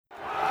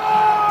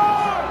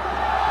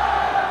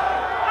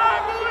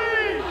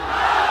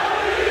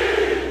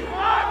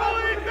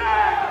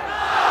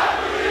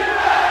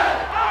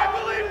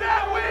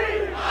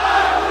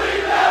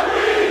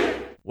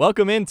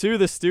Welcome into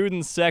the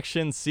Students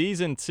Section,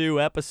 Season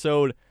 2,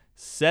 Episode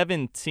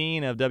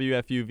 17 of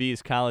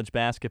WFUV's College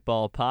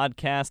Basketball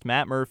Podcast.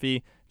 Matt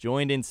Murphy,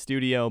 joined in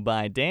studio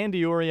by Dan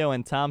Diorio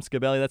and Tom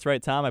Scabelli. That's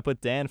right, Tom. I put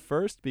Dan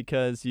first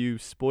because you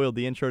spoiled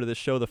the intro to the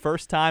show the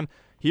first time.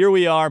 Here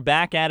we are,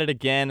 back at it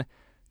again.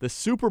 The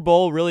Super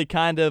Bowl really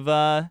kind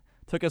of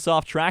took us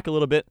off track a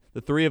little bit. The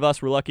three of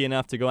us were lucky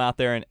enough to go out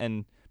there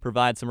and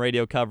provide some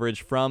radio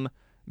coverage from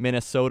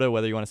Minnesota,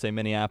 whether you want to say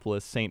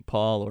Minneapolis, St.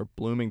 Paul, or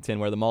Bloomington,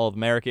 where the Mall of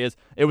America is.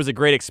 It was a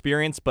great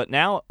experience, but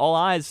now all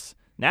eyes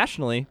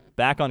nationally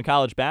back on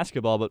college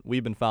basketball, but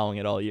we've been following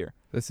it all year.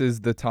 This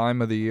is the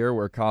time of the year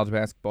where college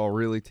basketball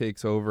really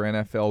takes over.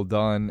 NFL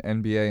done,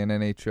 NBA and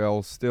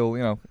NHL still,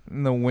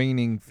 in the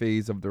waning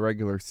phase of the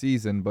regular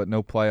season, but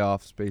no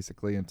playoffs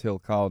basically until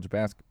college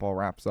basketball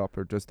wraps up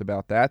or just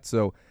about that.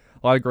 So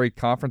a lot of great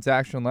conference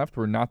action left.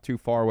 We're not too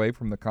far away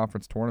from the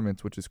conference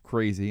tournaments, which is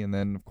crazy, and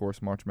then, of course,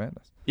 March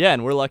Madness. Yeah,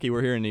 and we're lucky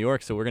we're here in New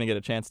York, so we're going to get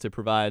a chance to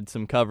provide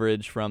some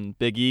coverage from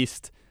Big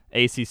East,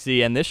 ACC,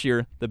 and this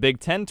year, the Big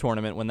Ten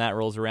tournament when that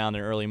rolls around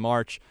in early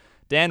March.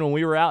 Dan, when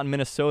we were out in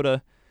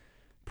Minnesota,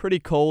 pretty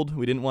cold.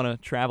 We didn't want to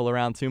travel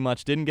around too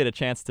much. Didn't get a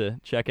chance to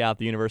check out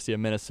the University of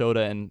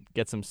Minnesota and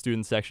get some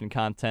student section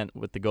content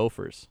with the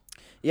Gophers.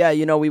 Yeah,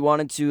 we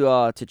wanted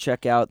to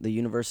check out the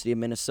University of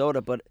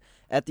Minnesota, but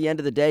at the end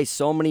of the day,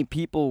 so many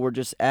people were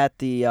just at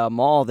the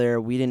mall there.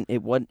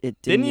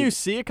 Didn't you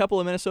see a couple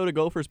of Minnesota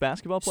Gophers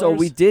basketball players? So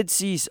we did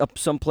see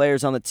some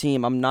players on the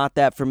team. I'm not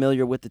that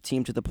familiar with the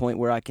team to the point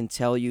where I can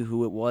tell you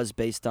who it was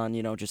based on,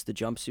 just the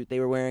jumpsuit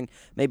they were wearing.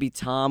 Maybe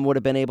Tom would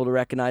have been able to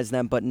recognize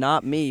them, but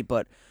not me.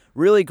 But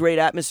really great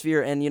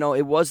atmosphere, and,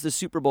 it was the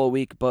Super Bowl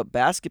week, but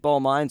basketball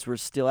minds were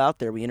still out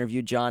there. We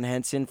interviewed John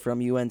Henson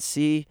from UNC.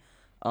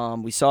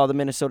 We saw the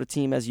Minnesota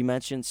team, as you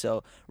mentioned,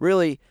 so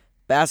really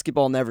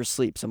basketball never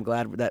sleeps. I'm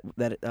glad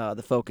that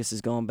the focus is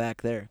going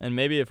back there. And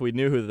maybe if we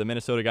knew who the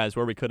Minnesota guys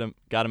were, we could have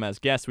got them as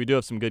guests. We do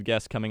have some good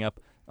guests coming up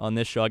on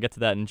this show. I'll get to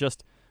that in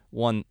just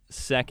 1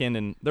 second.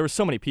 And there were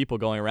so many people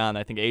going around.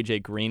 I think A.J.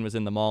 Green was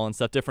in the mall and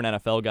stuff,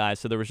 different NFL guys.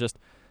 So there was just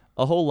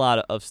a whole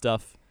lot of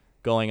stuff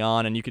going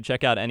on. And you could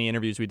check out any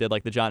interviews we did,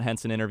 like the John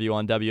Henson interview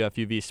on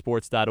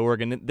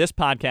WFUVsports.org. And this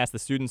podcast, the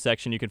Student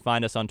Section, you can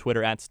find us on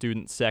Twitter at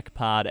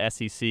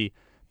StudentSecPod,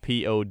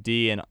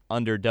 SECPOD, and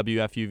under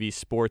WFUV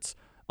Sports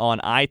on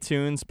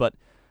iTunes. But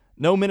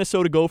no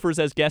Minnesota Gophers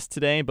as guests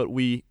today, but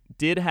we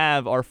did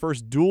have our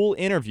first dual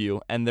interview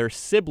and their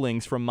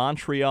siblings from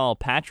Montreal,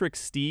 Patrick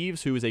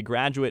Steeves, who is a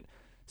graduate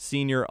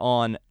senior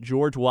on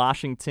George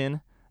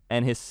Washington,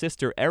 and his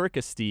sister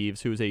Erica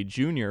Steeves, who is a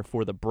junior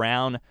for the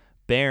Brown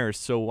Bears.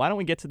 So why don't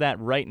we get to that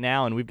right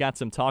now, and we've got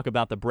some talk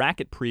about the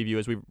bracket preview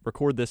as we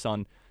record this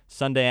on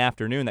Sunday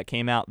afternoon that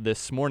came out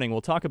this morning.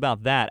 We'll talk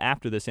about that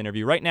after this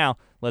interview. Right now,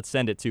 let's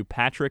send it to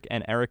Patrick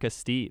and Erica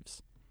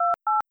Steeves.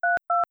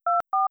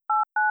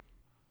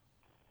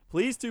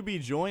 Pleased to be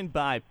joined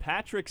by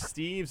Patrick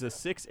Steeves, a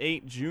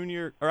 6'8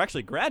 junior, or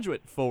actually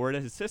graduate forward.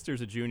 His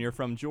sister's a junior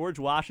from George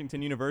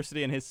Washington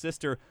University, and his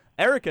sister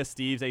Erica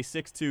Steeves, a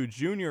 6'2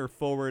 junior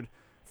forward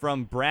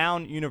from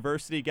Brown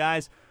University.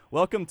 Guys,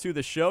 welcome to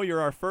the show. You're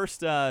our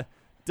first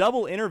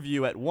double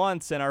interview at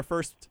once and our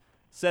first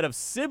set of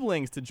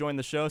siblings to join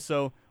the show.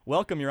 So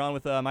welcome. You're on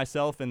with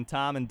myself and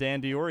Tom and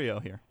Dan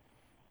Diorio here.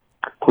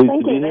 Pleased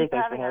to be here.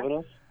 Thanks for having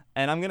us.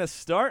 And I'm going to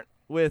start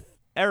with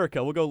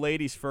Erica. We'll go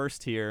ladies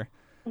first here.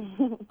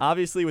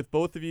 Obviously, with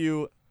both of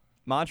you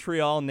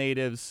Montreal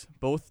natives,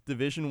 both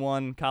Division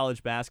I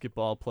college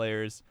basketball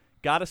players,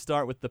 got to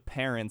start with the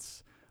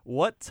parents.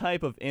 What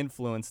type of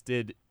influence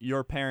did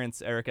your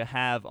parents, Erica,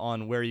 have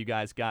on where you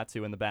guys got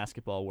to in the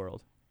basketball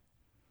world?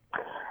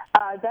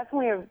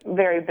 Definitely a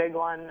very big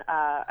one.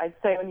 I'd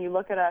say when you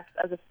look at us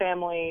as a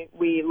family,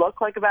 we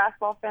look like a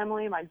basketball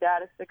family. My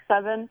dad is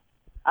 6'7".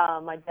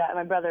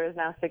 My brother is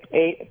now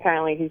 6'8".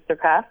 Apparently, he's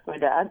surpassed my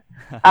dad.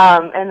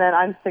 And then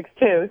I'm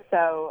 6'2".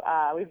 So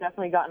we've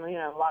definitely gotten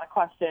a lot of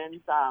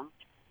questions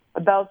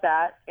about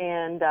that.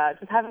 And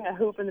just having a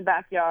hoop in the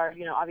backyard,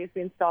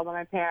 obviously installed by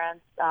my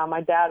parents.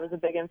 My dad was a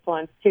big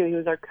influence too. He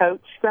was our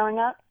coach growing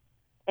up.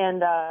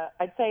 And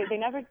I'd say they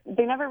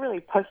never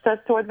really pushed us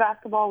towards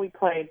basketball. We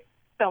played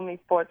so many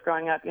sports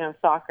growing up.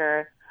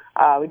 Soccer.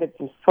 We did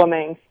some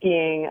swimming,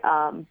 skiing.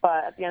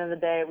 But at the end of the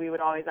day, we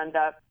would always end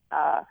up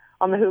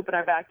on the hoop in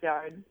our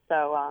backyard.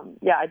 So,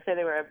 I'd say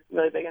they were a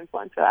really big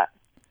influence for that.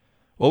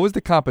 What was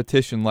the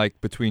competition like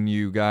between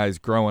you guys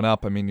growing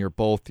up? I mean, you're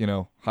both,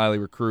 highly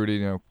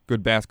recruited,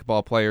 good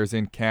basketball players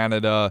in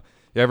Canada.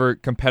 You ever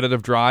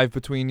competitive drive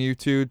between you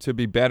two to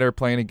be better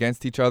playing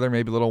against each other,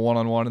 maybe a little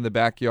one-on-one in the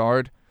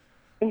backyard?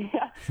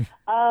 Yeah.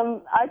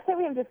 I'd say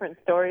we have different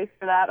stories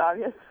for that,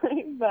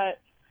 obviously. But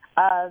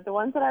the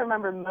ones that I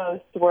remember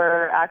most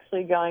were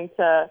actually going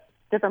to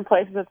different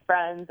places with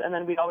friends, and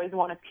then we'd always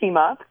want to team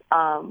up,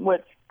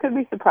 which could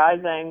be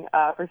surprising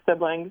for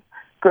siblings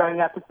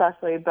growing up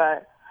especially,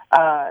 but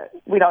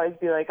we'd always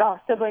be like,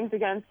 siblings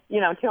against,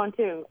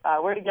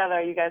 2-on-2. We're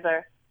together, you guys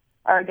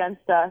are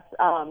against us.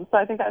 So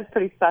I think that was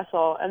pretty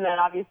special. And then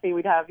obviously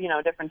we'd have,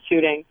 different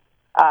shooting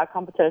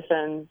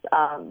competitions.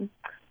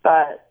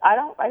 But I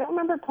don't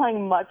remember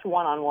playing much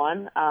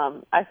one-on-one.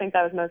 I think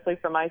that was mostly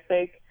for my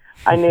sake.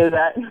 I knew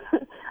that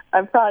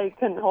I probably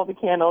couldn't hold a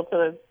candle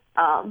to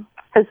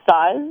his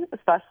size,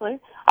 especially.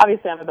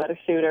 Obviously, I'm a better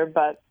shooter,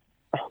 but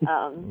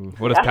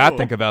what does Pat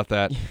think about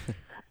that?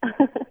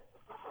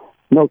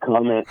 No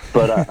comment.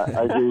 But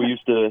I do. We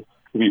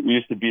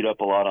used to beat up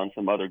a lot on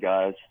some other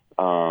guys.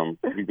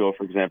 We go,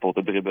 for example,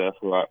 to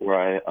Brébeuf, where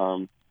I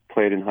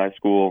played in high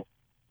school,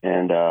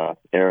 and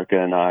Erica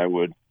and I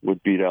would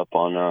beat up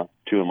on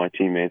two of my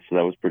teammates, so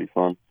that was pretty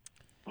fun.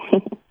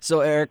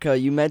 So, Erica,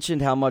 you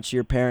mentioned how much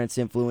your parents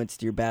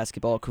influenced your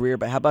basketball career,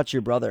 but how about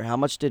your brother? How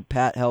much did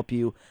Pat help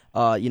you,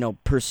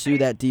 pursue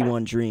that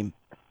D1 dream?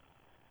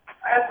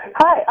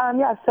 Hi.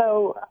 Yeah.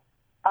 So,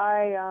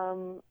 I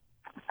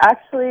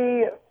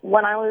actually,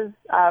 when I was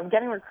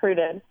getting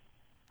recruited,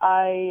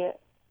 I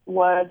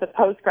was a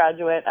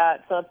postgraduate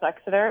at Phillips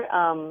Exeter.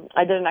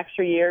 I did an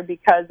extra year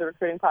because the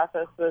recruiting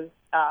process was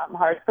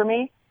hard for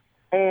me.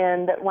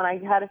 And when I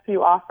had a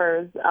few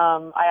offers,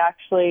 I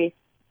actually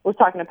was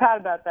talking to Pat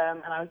about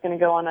them, and I was going to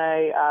go on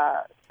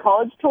a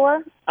college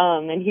tour.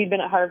 And he'd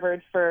been at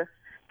Harvard for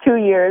 2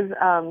 years.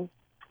 And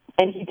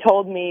he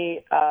told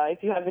me,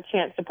 if you have the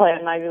chance to play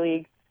at an Ivy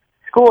League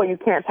school, you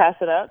can't pass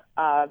it up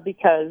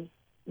because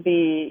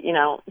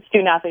the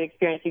student athlete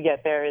experience you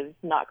get there is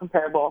not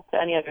comparable to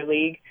any other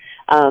league.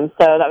 So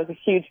that was a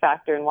huge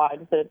factor in why I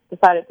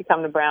decided to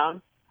come to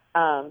Brown.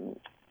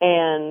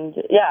 And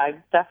yeah, I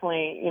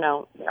definitely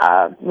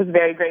was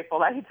very grateful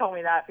that he told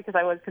me that, because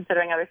I was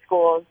considering other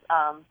schools,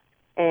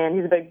 and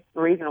he's a big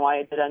reason why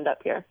I did end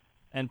up here.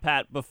 And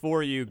Pat,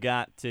 before you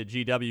got to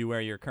GW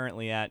where you're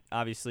currently at,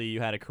 obviously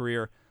you had a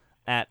career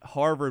at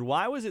Harvard.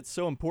 Why was it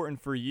so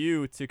important for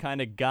you to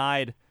kind of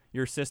guide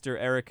your sister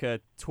Erica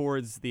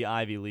towards the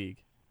Ivy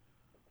League?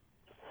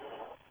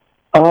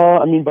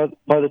 I mean, by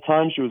the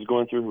time she was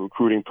going through her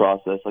recruiting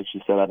process, like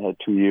she said, I'd had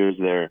 2 years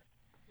there,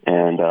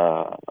 and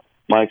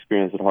my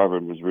experience at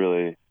Harvard was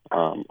really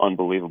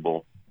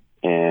unbelievable.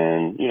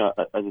 And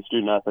as a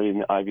student athlete in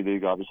the Ivy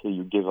League, obviously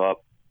you give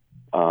up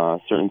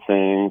certain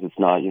things. It's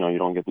not, you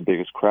don't get the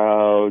biggest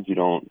crowds, you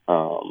don't,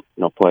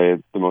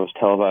 play the most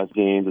televised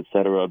games,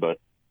 etc. But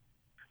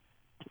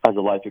as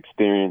a life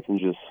experience and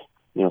just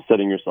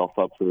setting yourself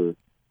up for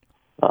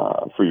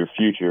your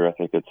future,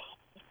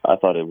 I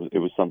thought it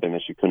was something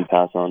that you couldn't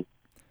pass on.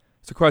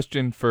 It's a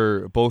question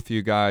for both of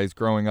you guys.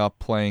 Growing up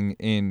playing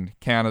in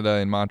Canada,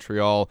 in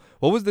Montreal,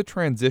 what was the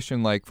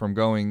transition like from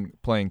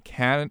playing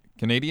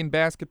Canadian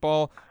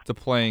basketball to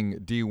playing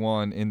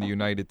D1 in the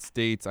United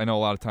States? I know a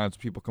lot of times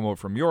people come over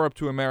from Europe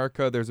to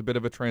America, there's a bit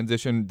of a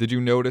transition. Did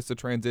you notice a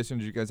transition?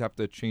 Did you guys have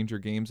to change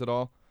your games at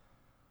all?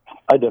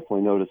 I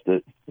definitely noticed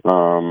it.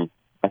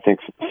 I think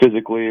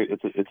physically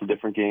it's a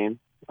different game.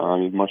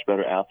 You have much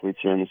better athletes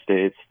here in the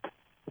States.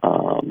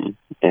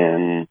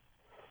 And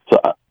so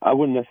I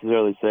wouldn't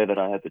necessarily say that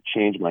I had to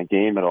change my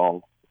game at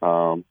all.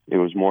 It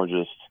was more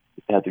just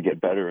I had to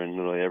get better in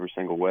literally every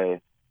single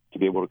way to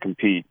be able to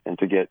compete and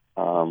to get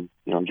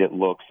get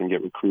looks and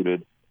get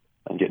recruited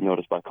and get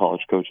noticed by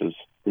college coaches.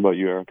 What about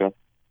you, Erica?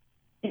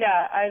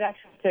 Yeah, I'd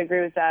actually have to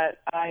agree with that.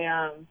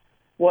 I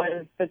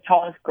was the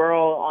tallest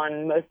girl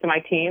on most of my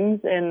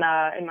teams in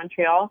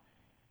Montreal.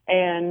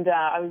 And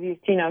I was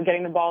used to,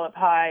 getting the ball up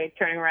high,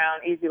 turning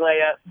around, easy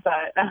layup.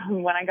 But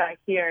when I got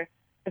here,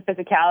 the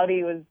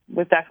physicality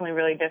was definitely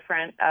really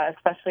different,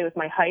 especially with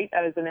my height.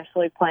 I was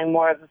initially playing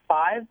more of a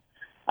 5.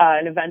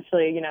 And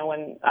eventually,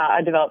 when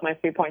I developed my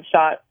three-point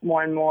shot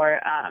more and more,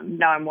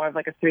 now I'm more of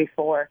like a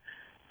 3-4.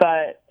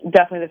 But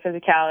definitely the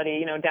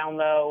physicality, down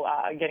low,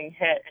 getting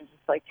hit and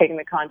just like taking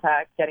the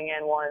contact, getting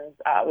in ones,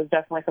 was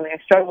definitely something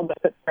I struggled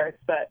with at first.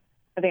 But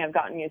I think I've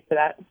gotten used to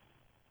that.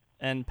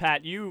 And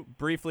Pat, you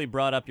briefly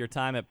brought up your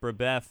time at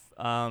Brébeuf.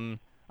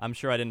 I'm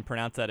sure I didn't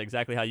pronounce that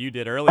exactly how you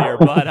did earlier,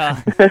 but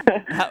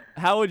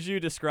how would you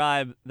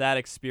describe that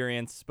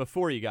experience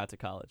before you got to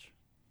college?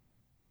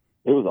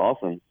 It was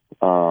awesome.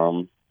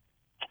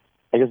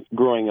 I guess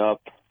growing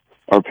up,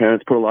 our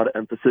parents put a lot of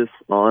emphasis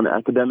on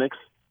academics,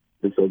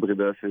 and so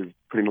Brébeuf is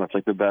pretty much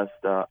like the best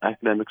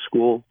academic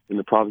school in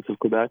the province of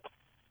Quebec.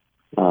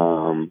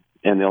 And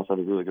they also have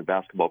a really good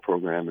basketball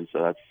program, and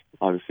so that's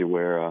obviously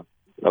where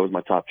that was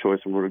my top choice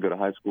when we were to go to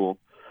high school.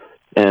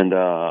 And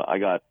I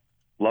got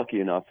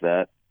lucky enough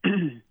that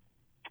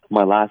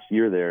my last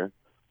year there,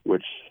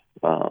 which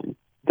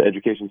the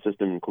education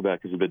system in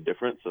Quebec is a bit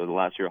different, so the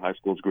last year of high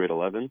school is grade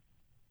 11.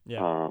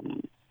 Yeah.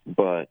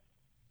 But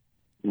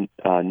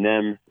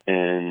Nem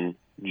and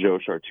Joe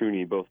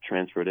Chartouni both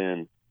transferred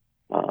in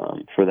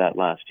for that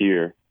last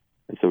year.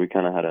 And so we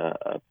kind of had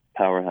a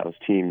powerhouse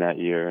team that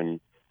year. And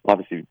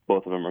obviously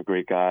both of them are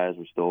great guys.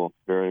 We're still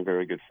very,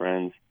 very good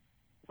friends.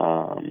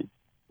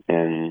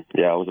 And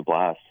yeah, it was a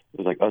blast. It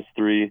was like us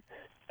three,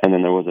 and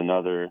then there was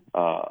another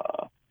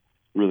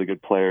really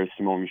good player,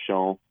 Simon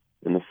Michon,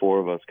 and the four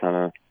of us kind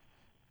of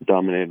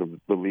dominated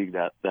the league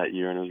that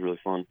year, and it was really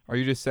fun. Are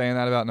you just saying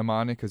that about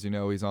Nemanja because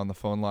he's on the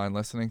phone line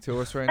listening to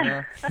us right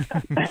now?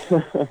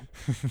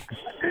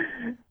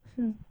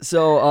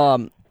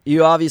 So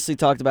you obviously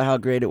talked about how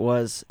great it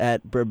was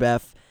at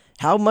Brébeuf.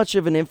 How much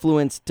of an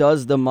influence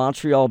does the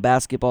Montreal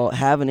basketball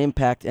have an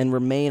impact and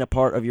remain a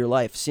part of your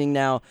life? Seeing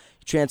now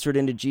you transferred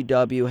into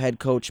GW, head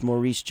coach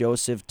Maurice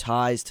Joseph,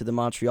 ties to the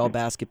Montreal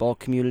basketball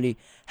community.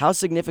 How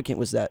significant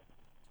was that?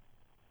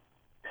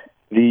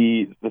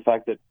 The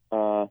fact that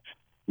Mojo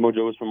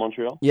was from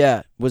Montreal?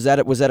 Yeah, was that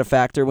a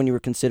factor when you were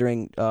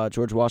considering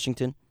George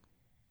Washington?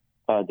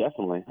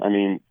 Definitely. I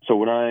mean, so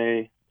when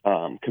I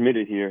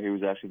committed here, he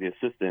was actually the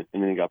assistant,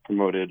 and then he got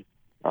promoted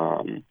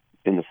in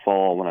the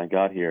fall when I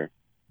got here.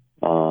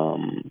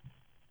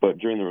 But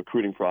during the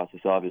recruiting process,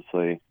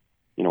 obviously,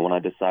 you know, when I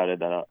decided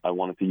that I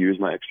wanted to use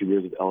my extra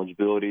years of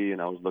eligibility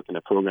and I was looking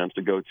at programs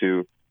to go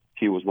to,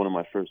 he was one of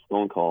my first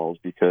phone calls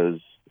because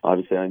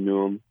obviously I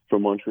knew him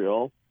from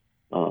Montreal,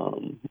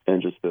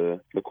 and just the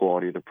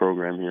quality of the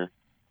program here.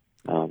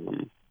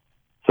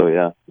 So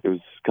yeah, it was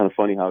kind of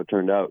funny how it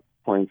turned out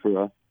playing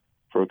for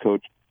a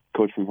coach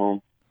from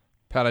home.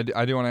 Pat,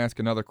 I do want to ask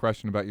another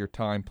question about your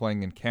time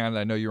playing in Canada.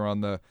 I know you were on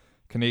the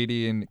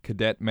Canadian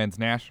cadet men's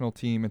national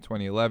team in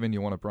 2011. You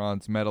won a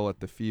bronze medal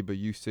at the FIBA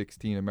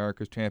U16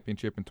 America's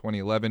Championship in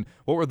 2011.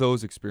 What were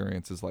those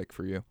experiences like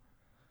for you?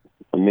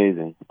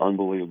 Amazing,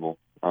 unbelievable.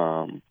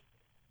 You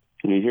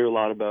hear a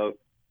lot about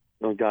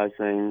guys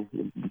saying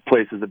the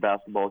places that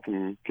basketball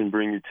can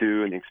bring you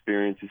to and the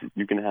experiences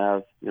you can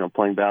have,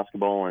 playing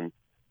basketball. And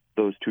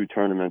those two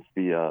tournaments,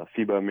 the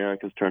FIBA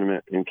Americas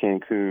tournament in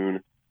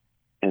Cancun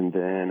and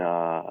then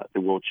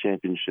the World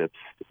Championships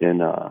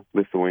in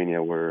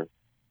Lithuania were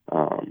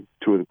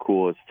two of the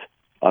coolest,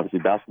 obviously,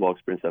 basketball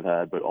experience I've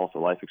had, but also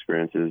life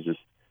experiences. Just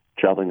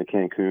traveling to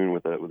Cancun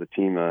with a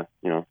team of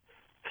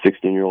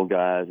 16-year-old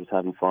guys, just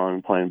having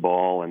fun, playing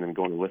ball, and then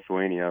going to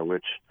Lithuania,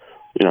 which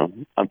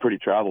I'm pretty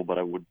traveled, but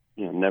I would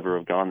never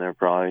have gone there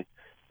probably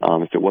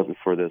if it wasn't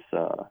for this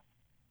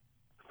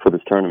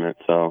tournament.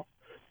 So,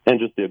 and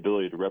just the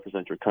ability to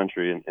represent your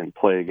country and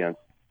play against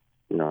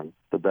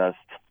the best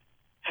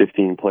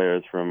 15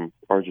 players from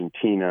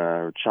Argentina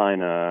or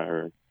China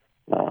or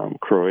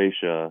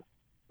Croatia.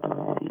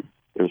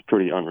 It was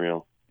pretty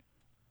unreal.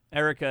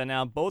 Erica,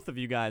 now both of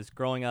you guys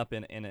growing up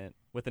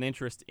with an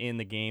interest in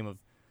the game of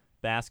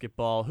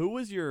basketball, who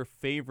was your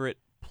favorite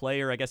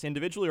player, I guess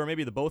individually, or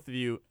maybe the both of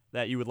you,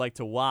 that you would like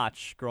to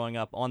watch growing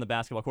up on the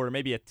basketball court, or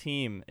maybe a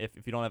team if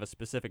you don't have a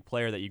specific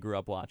player that you grew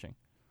up watching?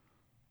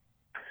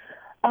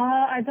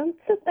 I don't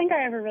think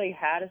I ever really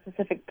had a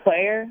specific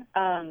player.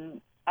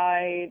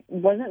 I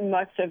wasn't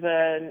much of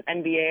an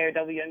NBA or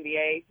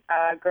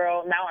WNBA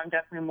girl. Now I'm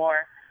definitely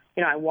more,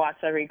 I watch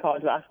every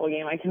college basketball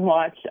game I can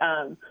watch.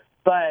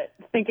 But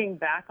thinking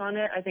back on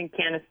it, I think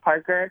Candace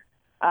Parker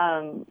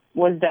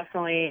was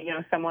definitely,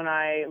 someone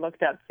I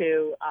looked up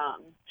to.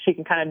 She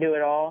can kind of do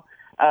it all.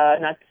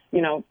 And that's,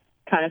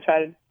 kind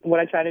of what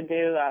I try to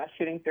do,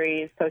 shooting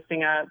threes,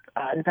 posting up,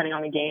 depending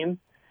on the game.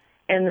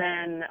 And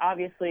then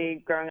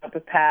obviously growing up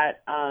with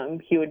Pat,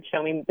 he would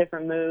show me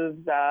different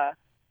moves,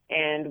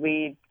 and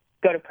we'd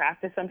go to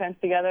practice sometimes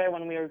together.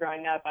 When we were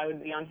growing up, I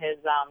would be on his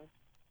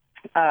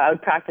I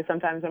would practice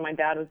sometimes when my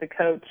dad was the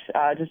coach,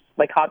 just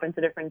like hop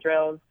into different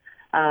drills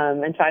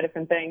and try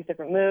different things,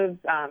 different moves.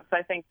 So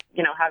I think,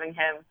 having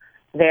him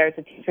there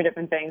to teach me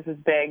different things was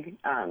big.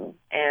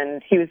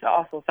 And he was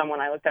also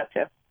someone I looked up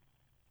to.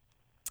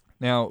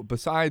 Now,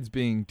 besides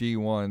being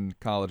D1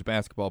 college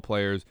basketball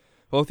players,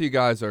 both of you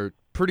guys are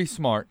pretty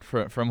smart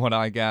from what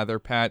I gather.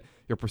 Pat,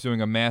 you're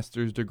pursuing a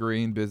master's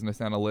degree in business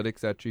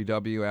analytics at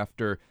GW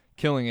after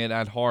killing it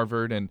at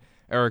Harvard, and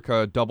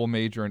Erica, double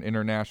major in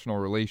international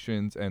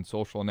relations and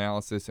social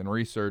analysis and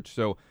research.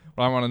 So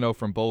what I want to know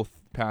from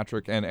both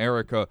Patrick and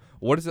Erica,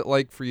 what is it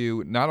like for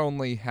you not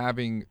only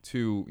having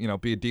to,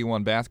 be a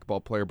D1 basketball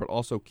player, but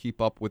also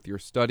keep up with your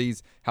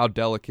studies? How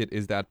delicate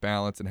is that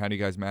balance, and how do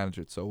you guys manage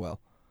it so well?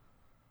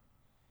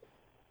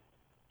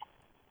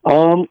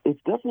 It's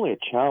definitely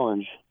a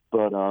challenge,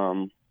 but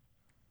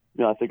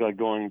I think like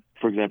going,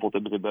 for example, to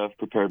BIBF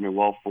prepared me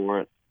well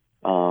for it,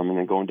 and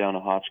then going down to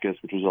Hotchkiss,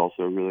 which was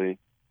also a really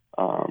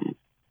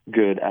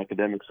good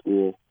academic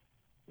school,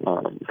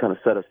 kind of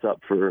set us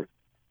up for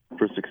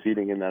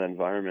succeeding in that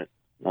environment.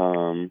 I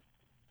don't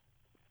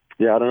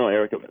know,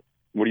 Erica.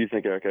 What do you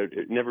think, Erica?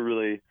 It never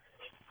really.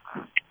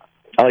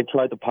 I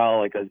tried to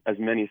pile as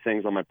many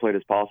things on my plate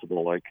as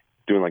possible, like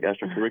doing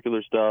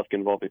extracurricular stuff, get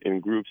involved in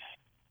groups.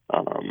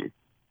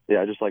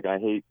 I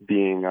hate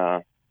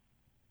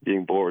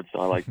being bored, so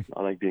I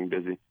like being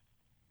busy.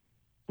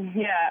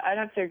 Yeah, I'd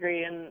have to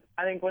agree, and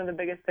I think one of the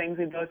biggest things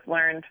we both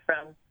learned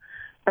from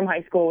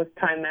high school was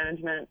time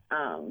management.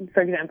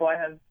 For example, I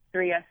have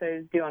 3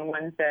 essays due on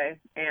Wednesday,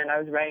 and I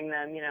was writing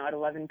them, at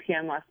 11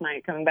 p.m. last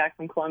night, coming back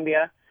from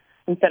Columbia,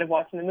 instead of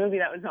watching the movie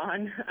that was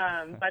on.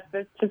 But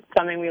that's just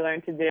something we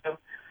learned to do,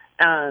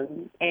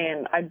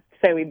 and I'd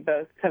say we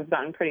both have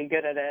gotten pretty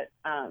good at it.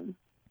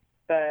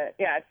 But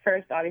yeah, at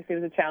first, obviously,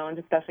 it was a challenge,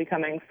 especially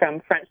coming from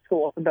French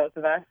school for both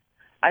of us.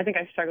 I think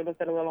I struggled with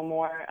it a little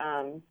more,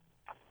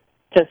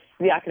 just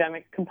the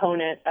academic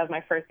component of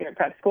my first year at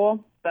prep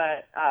school.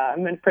 But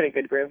I'm in a pretty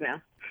good groove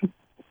now.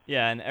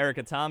 Yeah, and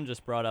Erica, Tom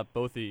just brought up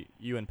both of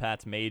you and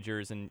Pat's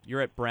majors, and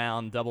you're at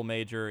Brown, double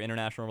major,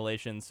 international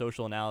relations,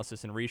 social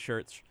analysis, and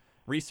research.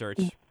 research.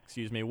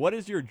 Excuse me. What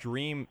is your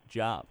dream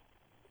job?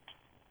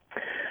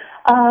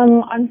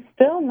 I'm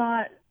still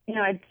not,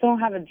 I still don't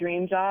have a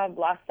dream job.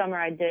 Last summer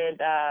I did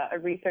a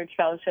research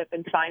fellowship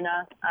in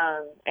China,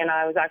 and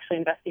I was actually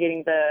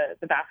investigating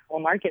the basketball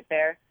market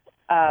there,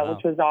 Wow.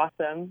 which was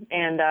awesome.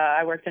 And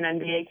I worked an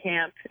NBA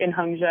camp in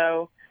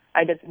Hangzhou.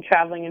 I did some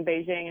traveling in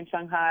Beijing and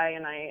Shanghai,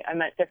 and I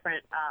met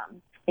different,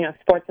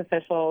 sports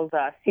officials,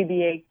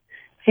 CBA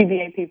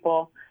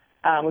people,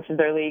 which is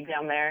their league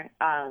down there.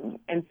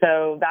 And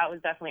so that was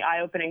definitely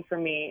eye-opening for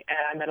me, and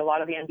I met a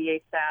lot of the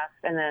NBA staff.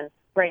 And then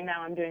right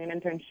now I'm doing an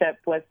internship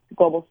with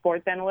Global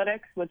Sports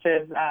Analytics, which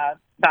is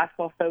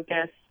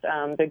basketball-focused.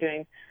 They're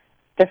doing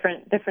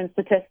different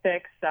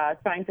statistics,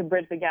 trying to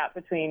bridge the gap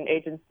between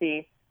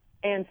agency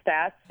and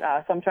stats.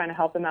 So I'm trying to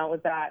help them out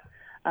with that.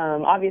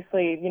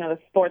 Obviously, the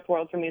sports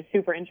world for me is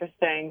super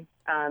interesting.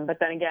 But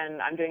then again,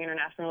 I'm doing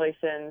international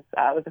relations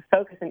with a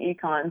focus in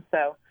econ.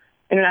 So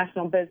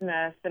international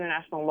business,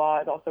 international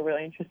law is also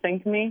really interesting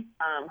to me.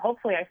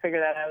 Hopefully I figure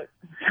that out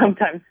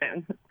sometime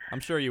soon. I'm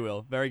sure you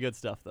will. Very good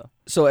stuff, though.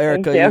 So,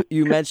 Erica, Thank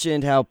you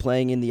mentioned how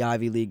playing in the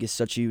Ivy League is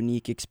such a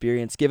unique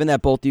experience. Given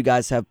that both you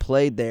guys have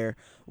played there,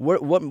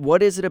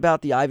 what is it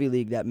about the Ivy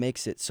League that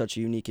makes it such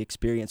a unique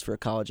experience for a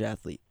college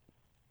athlete?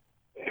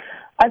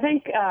 I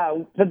think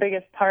the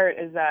biggest part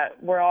is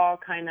that we're all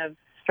kind of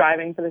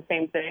striving for the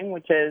same thing,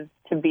 which is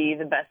to be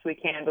the best we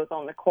can both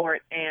on the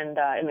court and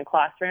in the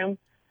classroom.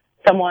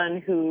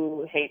 Someone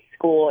who hates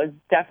school is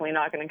definitely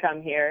not going to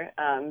come here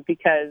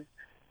because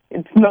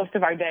most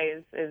of our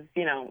day is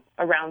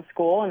around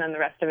school, and then the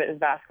rest of it is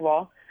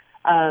basketball.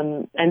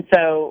 And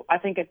so I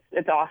think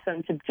it's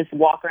awesome to just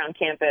walk around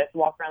campus,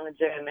 walk around the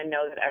gym, and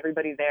know that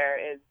everybody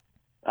there is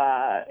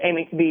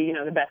aiming to be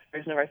the best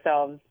version of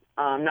ourselves.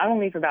 Not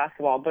only for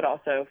basketball, but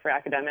also for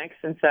academics.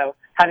 And so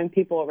having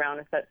people around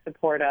us that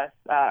support us,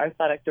 our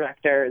athletic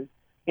director,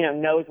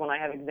 knows when I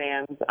have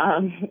exams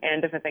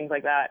and different things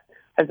like that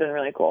has been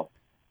really cool.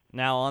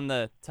 Now, on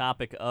the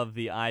topic of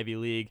the Ivy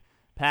League,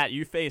 Pat,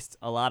 you faced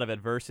a lot of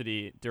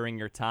adversity during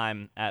your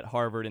time at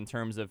Harvard in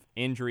terms of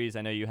injuries.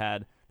 I know you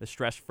had the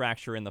stress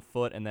fracture in the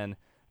foot and then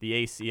the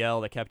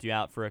ACL that kept you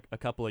out for a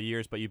couple of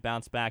years, but you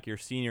bounced back your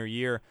senior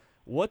year.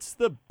 What's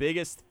the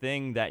biggest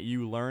thing that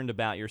you learned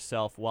about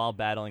yourself while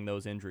battling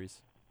those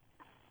injuries?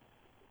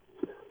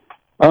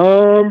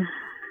 I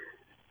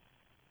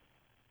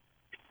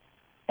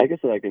guess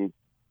that I can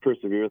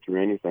persevere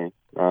through anything.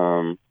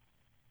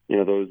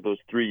 Those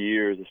 3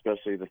 years,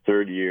 especially the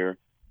third year,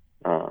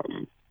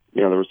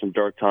 there were some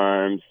dark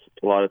times,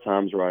 a lot of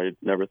times where I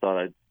never thought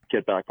I'd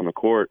get back on the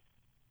court.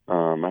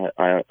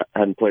 I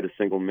hadn't played a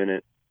single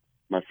minute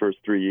my first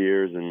 3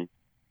 years, and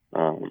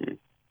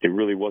it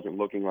really wasn't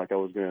looking like I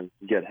was going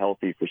to get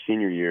healthy for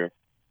senior year.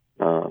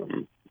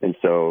 And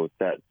so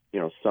that,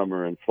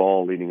 summer and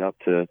fall leading up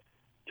to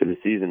the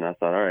season, I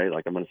thought, all right,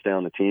 I'm going to stay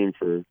on the team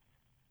for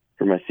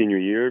my senior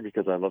year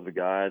because I love the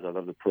guys, I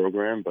love the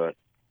program, but,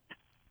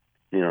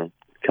 it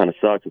kind of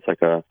sucked. It's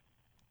like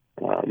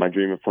my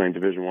dream of playing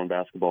Division I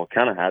basketball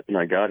kind of happened.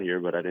 I got here,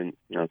 but I didn't,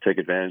 take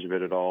advantage of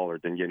it at all or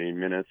didn't get any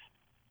minutes.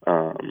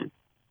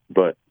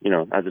 But,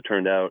 as it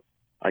turned out,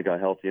 I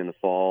got healthy in the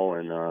fall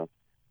and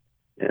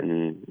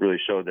really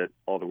showed that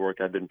all the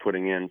work I've been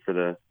putting in for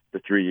the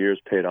 3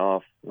 years paid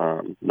off.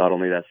 Not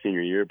only that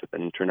senior year, but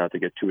then turned out to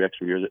get 2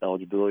 extra years of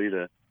eligibility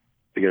to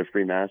get a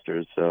free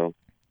master's. So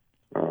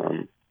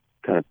kind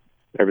of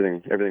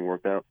everything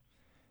worked out.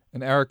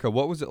 And Erica,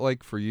 what was it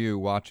like for you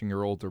watching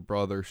your older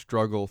brother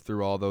struggle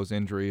through all those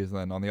injuries? And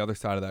then on the other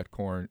side of that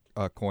coin,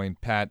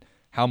 Pat,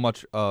 how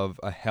much of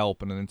a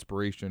help and an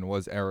inspiration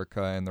was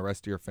Erica and the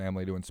rest of your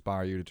family to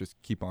inspire you to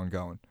just keep on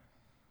going?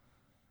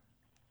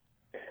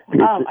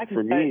 I can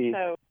for start. me,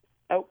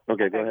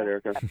 okay, go ahead,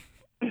 Erica.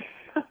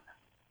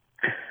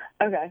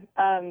 Okay.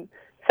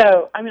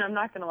 So, I'm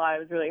not going to lie, it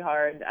was really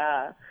hard,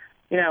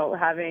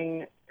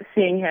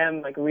 seeing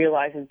him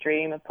realize his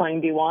dream of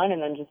playing D1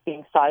 and then just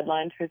being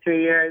sidelined for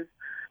 3 years.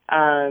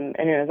 And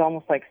it was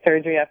almost like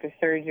surgery after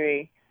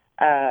surgery.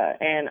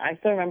 And I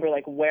still remember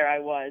where I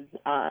was.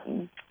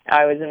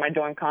 I was in my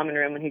dorm common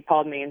room when he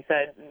called me and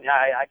said,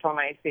 I tore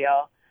my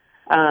ACL.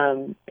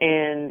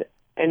 And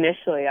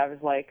initially I was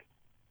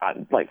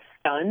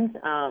stunned.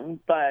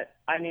 But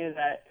I knew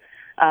that,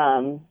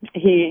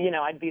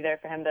 I'd be there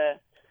for him to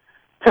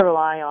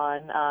rely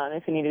on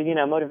if he needed,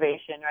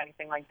 motivation or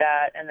anything like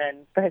that. And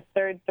then for his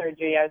third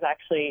surgery, I was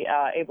actually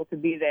able to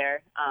be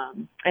there.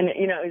 And,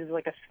 it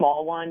was a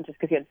small one just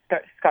because he had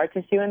scar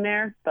tissue in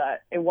there.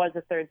 But it was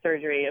a third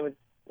surgery. It was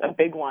a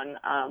big one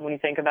when you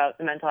think about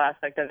the mental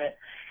aspect of it.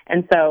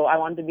 And so I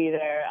wanted to be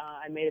there.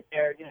 I made it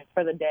there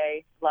for the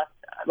day, left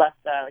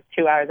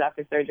 2 hours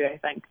after surgery, I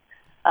think.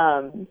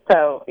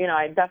 So,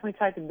 I definitely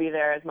tried to be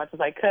there as much as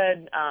I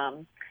could.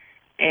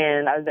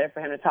 And I was there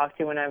for him to talk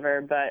to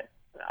whenever. But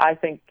I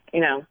think,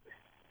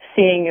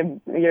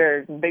 seeing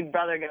your big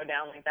brother go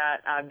down like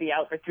that, be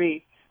out for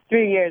three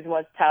years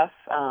was tough.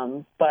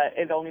 But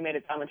it only made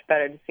it so much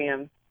better to see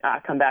him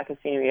come back his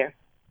senior year.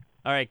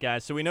 All right,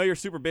 guys, so we know you're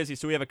super busy,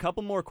 so we have a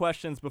couple more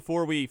questions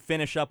before we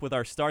finish up with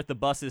our Start the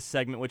Buses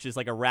segment, which is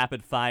like a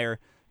rapid-fire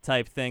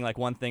type thing, like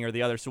one thing or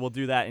the other. So we'll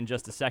do that in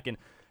just a second.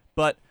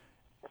 But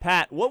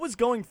Pat, what was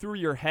going through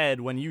your head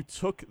when you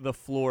took the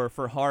floor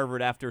for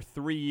Harvard after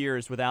 3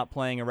 years without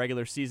playing a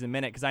regular season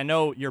minute? Because I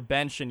know your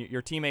bench and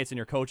your teammates and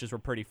your coaches were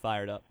pretty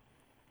fired up.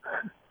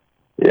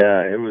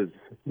 Yeah, it was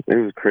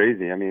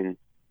crazy. I mean,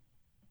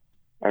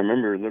 I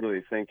remember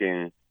literally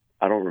thinking,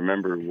 I don't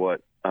remember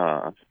what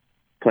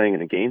playing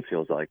in a game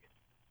feels like.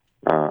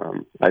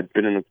 I'd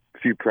been in a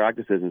few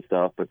practices and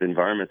stuff, but the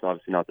environment's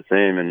obviously not the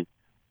same.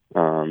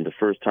 And the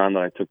first time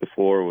that I took the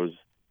floor was,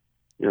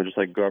 just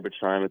like garbage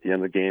time at the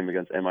end of the game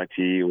against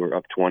MIT. We're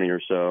up 20 or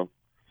so.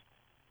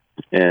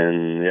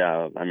 And,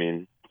 yeah, I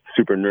mean,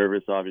 super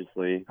nervous,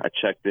 obviously. I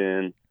checked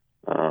in.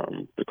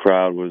 The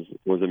crowd was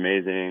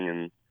amazing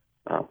and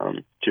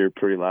cheered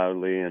pretty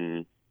loudly.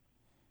 And,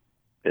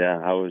 yeah,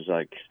 I was,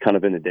 like, kind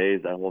of in a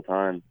daze that whole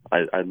time.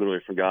 I'd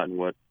literally forgotten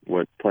what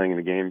playing in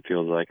a game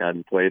feels like. I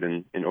hadn't played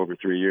in over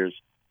 3 years.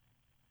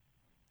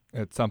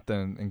 It's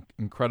something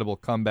incredible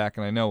comeback,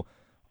 and I know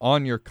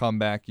on your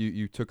comeback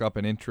you took up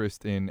an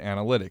interest in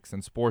analytics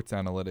and sports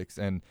analytics,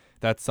 and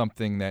that's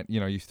something that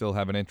you still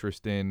have an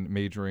interest in,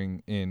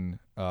 majoring in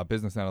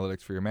business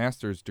analytics for your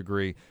master's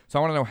degree. So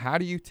I want to know, how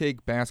do you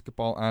take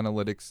basketball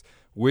analytics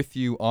with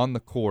you on the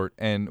court,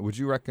 and would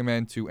you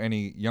recommend to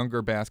any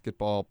younger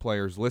basketball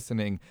players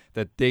listening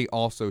that they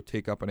also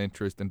take up an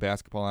interest in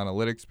basketball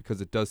analytics, because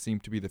it does seem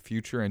to be the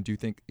future, and do you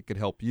think it could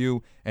help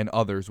you and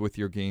others with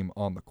your game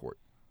on the court?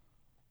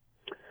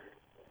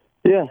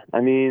 Yeah,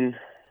 I mean,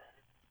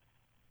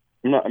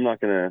 I'm not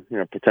gonna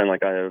pretend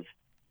like I have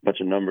a bunch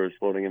of numbers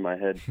floating in my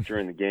head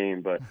during the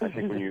game, but I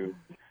think when you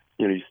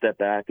step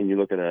back and you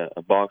look at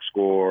a box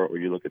score or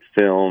you look at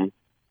film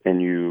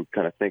and you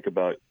kind of think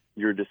about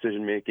your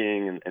decision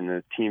making and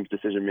the team's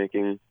decision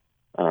making,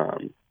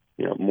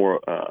 more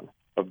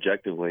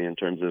objectively in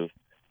terms of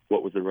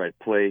what was the right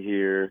play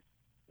here,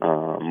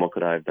 what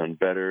could I have done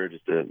better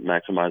just to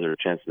maximize our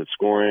chances of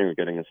scoring or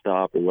getting a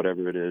stop or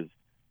whatever it is,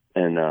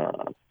 and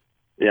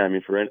yeah, I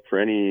mean, for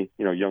any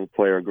young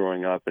player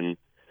growing up and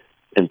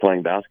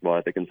playing basketball,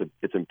 I think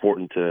it's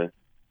important to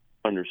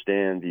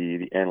understand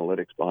the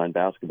analytics behind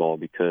basketball,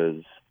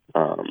 because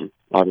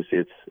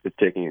obviously it's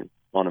taking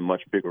on a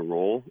much bigger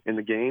role in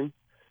the game,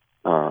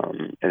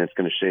 and it's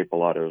going to shape a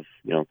lot of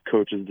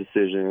coaches'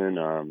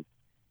 decision.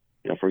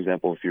 For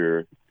example, if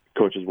your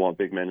coaches want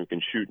big men who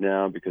can shoot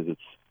now because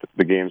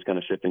the game's kind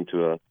of shifting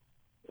to a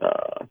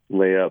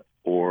layup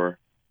or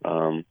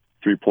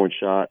 3-point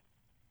shot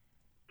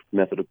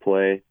method of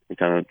play, and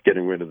kind of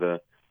getting rid of the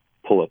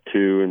pull-up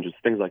two and just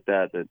things like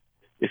that. That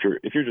if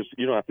you're just,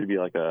 you don't have to be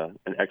like an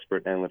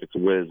expert analytics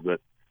whiz, but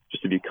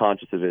just to be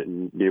conscious of it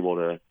and be able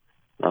to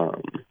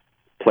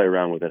play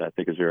around with it, I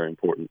think is very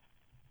important.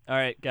 All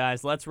right,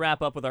 guys, let's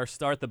wrap up with our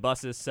Start the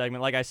Buses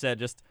segment. Like I said,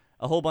 just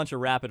a whole bunch of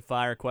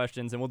rapid-fire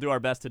questions, and we'll do our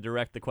best to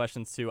direct the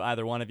questions to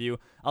either one of you.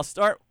 I'll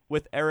start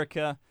with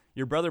Erica.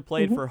 Your brother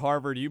played for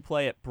Harvard. You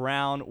play at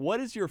Brown. What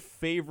is your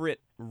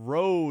favorite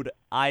road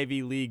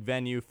Ivy League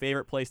venue,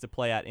 favorite place to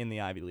play at in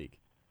the Ivy League?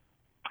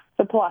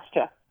 The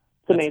Palastra.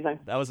 It's amazing.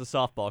 That was a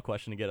softball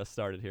question to get us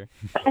started here.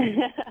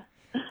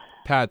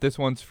 Pat, this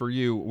one's for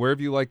you. Where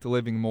have you liked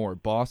living more,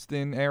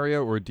 Boston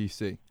area or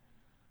D.C.?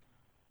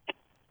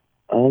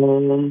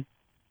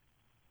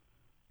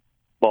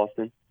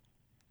 Boston.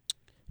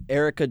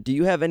 Erica, do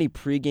you have any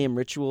pregame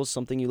rituals,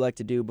 something you like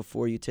to do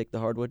before you take the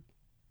hardwood?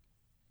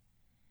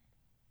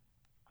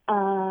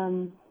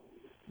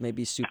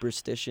 Maybe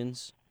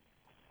superstitions?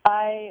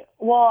 I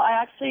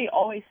actually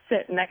always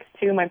sit next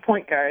to my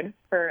point guard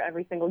for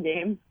every single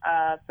game,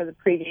 for the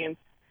pregame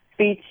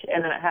speech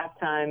and then at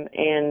halftime,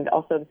 and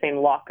also the same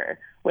locker,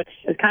 which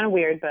is kind of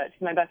weird, but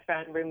she's my best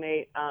friend,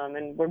 roommate,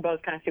 and we're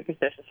both kind of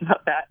superstitious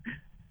about that.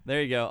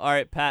 There you go. All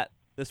right, Pat,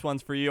 this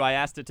one's for you. I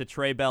asked it to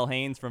Trey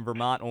Bell-Haynes from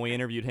Vermont when we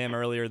interviewed him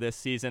earlier this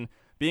season.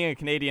 Being a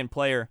Canadian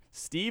player,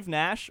 Steve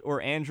Nash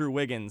or Andrew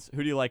Wiggins,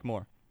 who do you like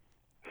more?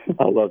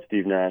 I love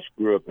Steve Nash.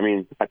 I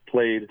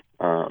played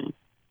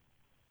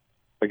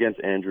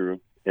against Andrew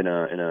in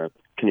a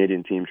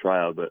Canadian team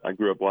tryout, but I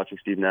grew up watching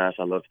Steve Nash.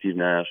 I love Steve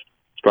Nash.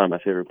 He's probably my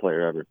favorite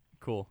player ever.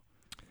 Cool.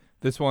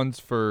 This one's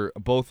for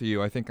both of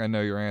you. I think I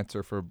know your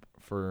answer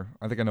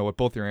I think I know what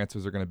both your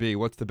answers are going to be.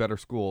 What's the better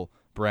school,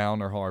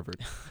 Brown or Harvard?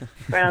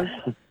 Brown.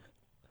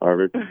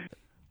 Harvard.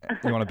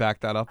 You want to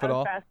back that up at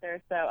all?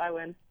 Faster, so I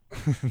win.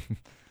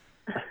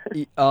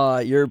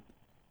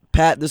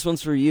 Pat, this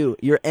one's for you.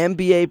 Your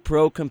NBA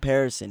pro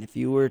comparison. If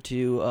you were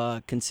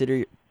to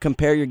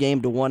compare your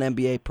game to one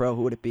NBA pro,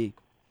 who would it be?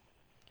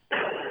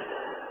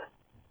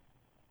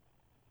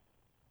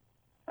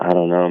 I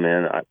don't know,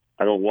 man.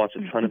 I don't watch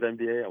a ton of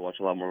NBA. I watch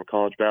a lot more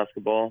college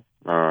basketball.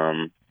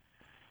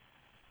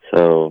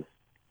 So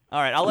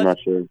all right, I'll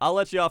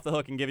let you off the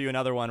hook and give you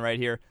another one right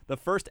here. The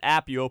first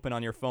app you open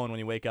on your phone when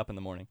you wake up in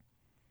the morning.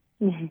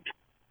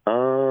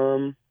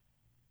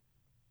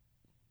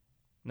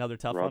 Another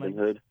tough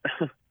one.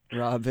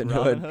 Robin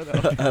Hood.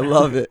 Okay. I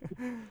love it.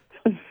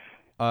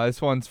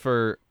 This one's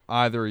for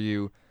either of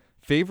you.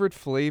 Favorite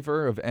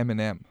flavor of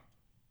M&M?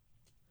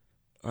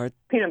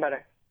 Peanut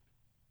butter.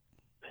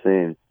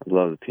 same. I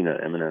love the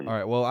peanut M&Ms. All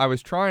right. Well, I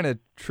was trying to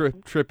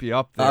trip you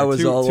up there. I was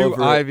two all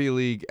over it. Ivy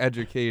League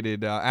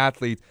educated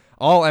athletes.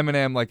 All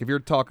M&M, like if you're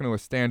talking to a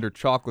standard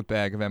chocolate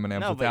bag of M&Ms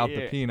No, but without the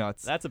here-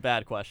 peanuts. That's a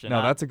bad question.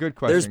 No, that's a good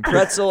question. There's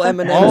pretzel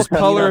M&Ms. all peanut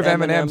color of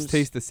M&Ms. M&Ms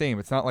taste the same.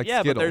 It's not like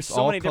yeah, Skittles. but there's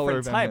so all many color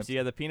different of types. M&Ms. You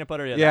have the peanut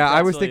butter. You have Yeah, the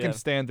I was pretzel, you thinking have-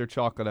 standard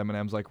chocolate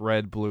M&Ms like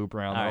red, blue,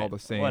 brown. They're all the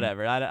same.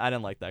 Whatever. I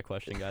didn't like that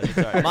question, guys.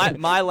 I'm sorry.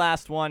 my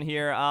last one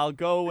here. I'll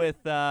go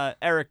with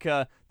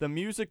Erica, the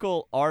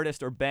musical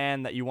artist or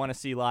band that you want to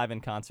see live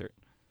in concert.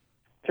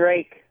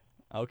 Drake.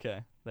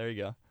 Okay, there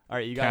you go. All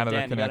right, you got Canada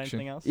Dan. You got connection.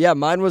 anything else? Yeah,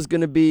 mine was going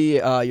to be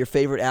your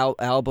favorite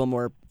album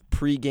or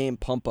pre-game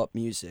pump-up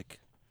music.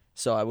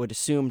 So I would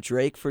assume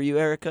Drake for you,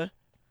 Erica.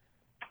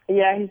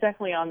 Yeah, he's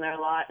definitely on there a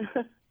lot.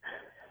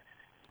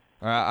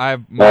 I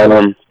have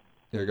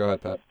yeah, go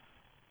ahead, Pat.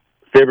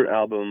 Favorite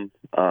album,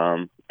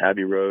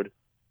 Abbey Road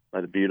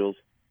by the Beatles.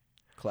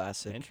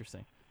 Classic.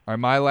 Interesting. All right,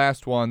 my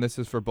last one. This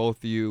is for both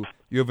of you.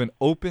 You have an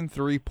open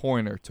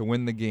three-pointer to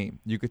win the game.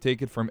 You could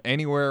take it from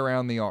anywhere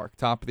around the arc.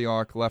 Top of the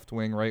arc, left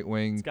wing, right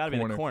wing, It's got to be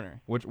the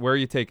corner. Where are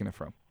you taking it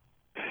from?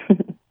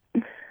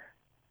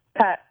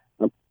 Pat.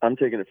 I'm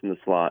taking it from the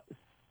slot.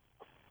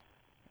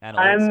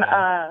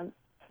 I'm,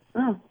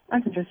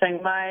 that's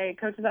interesting. My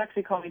coaches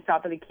actually call me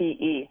top of the key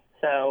E,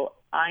 so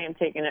I am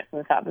taking it from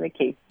the top of the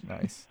key.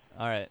 Nice.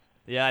 All right.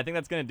 Yeah, I think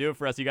that's going to do it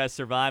for us. You guys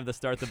survived the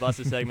Start the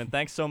Buses segment.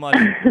 Thanks so much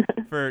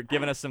for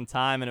giving us some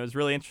time, and it was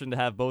really interesting to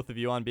have both of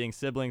you on, being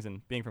siblings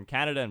and being from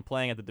Canada and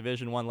playing at the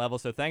Division I level.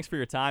 So thanks for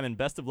your time, and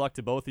best of luck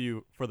to both of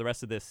you for the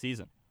rest of this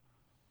season.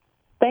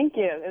 Thank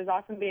you. It was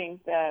awesome being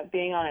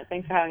on it.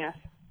 Thanks for having us.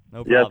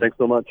 No problem. Yeah, thanks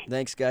so much.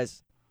 Thanks,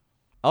 guys.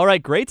 All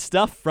right, great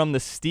stuff from the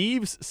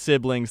Steves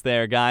siblings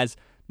there, guys.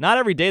 Not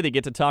every day they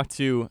get to talk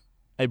to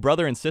a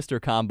brother and sister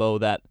combo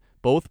that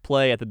both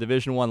play at the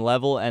Division I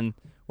level, and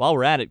while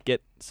we're at it,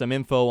 get some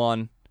info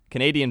on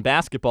Canadian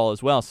basketball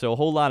as well. So a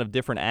whole lot of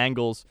different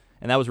angles,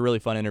 and that was a really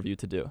fun interview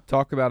to do.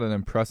 Talk about an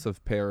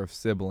impressive pair of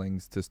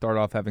siblings to start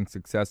off having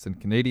success in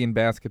Canadian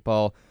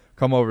basketball,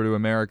 come over to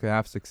America,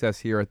 have success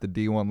here at the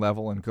D1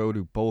 level, and go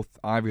to both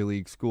Ivy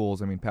League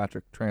schools. I mean,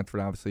 Patrick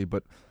transferred, obviously,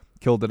 but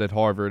killed it at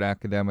Harvard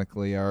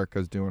academically.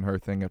 Erica's doing her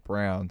thing at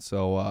Brown.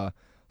 So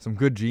some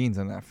good genes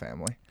in that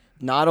family.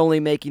 Not only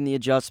making the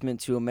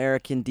adjustment to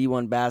American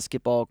D1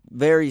 basketball,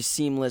 very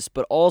seamless,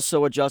 but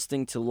also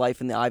adjusting to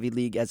life in the Ivy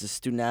League as a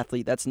student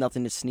athlete. That's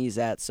nothing to sneeze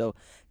at. So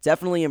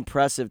definitely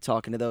impressive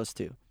talking to those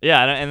two.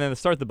 Yeah, and then the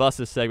Start the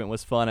Buses segment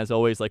was fun, as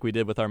always, like we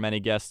did with our many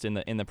guests in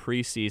the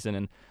preseason.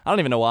 And I don't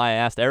even know why I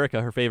asked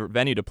Erica her favorite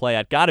venue to play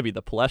at. Got to be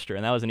the Palestra,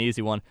 and that was an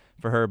easy one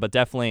for her, but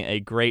definitely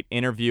a great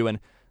interview and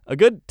a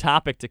good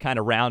topic to kind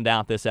of round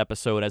out this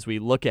episode as we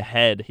look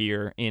ahead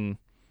here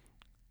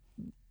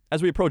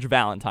as we approach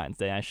Valentine's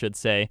Day, I should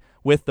say,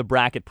 with the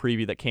bracket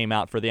preview that came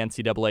out for the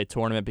NCAA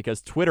tournament,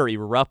 because Twitter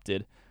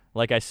erupted.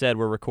 Like I said,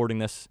 we're recording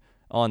this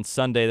on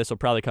Sunday. This will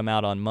probably come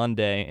out on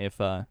Monday if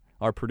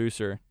our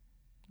producer,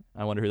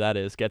 I wonder who that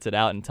is, gets it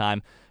out in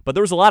time. But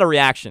there was a lot of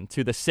reaction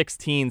to the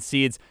 16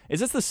 seeds.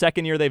 Is this the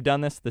second year they've done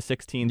this, the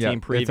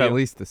 16-team preview? It's at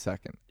least the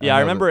second. Yeah,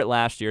 I remember it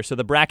last year. So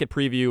the bracket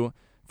preview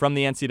from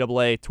the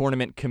NCAA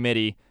tournament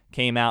committee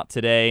came out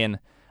today, and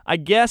I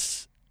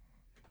guess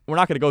we're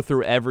not going to go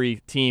through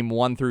every team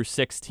 1 through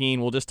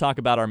 16. We'll just talk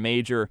about our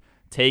major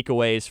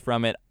takeaways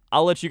from it.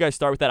 I'll let you guys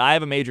start with that. I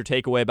have a major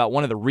takeaway about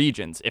one of the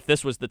regions. If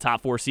this was the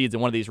top 4 seeds in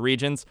one of these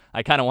regions,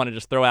 I kind of want to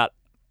just throw out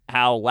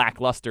how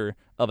lackluster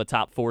of a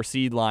top 4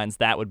 seed lines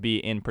that would be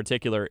in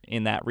particular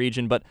in that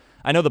region. But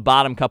I know the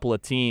bottom couple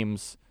of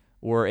teams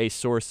were a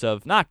source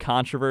of not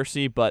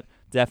controversy, but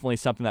definitely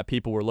something that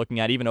people were looking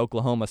at. Even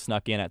Oklahoma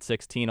snuck in at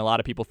 16. A lot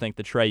of people think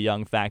the Trae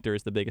Young factor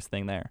is the biggest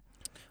thing there.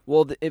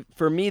 Well,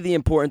 for me, the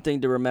important thing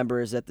to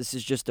remember is that this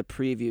is just a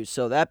preview.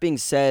 So that being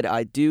said,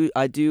 I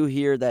do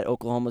hear that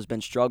Oklahoma's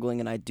been struggling,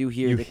 and I do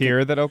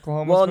hear that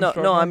Oklahoma's well, been no,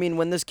 struggling? I mean,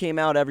 when this came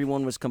out,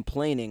 everyone was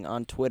complaining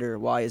on Twitter.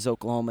 Why is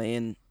Oklahoma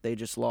in? They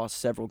just lost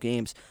several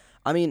games.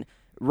 I mean,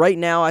 right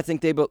now, I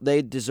think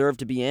they deserve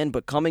to be in,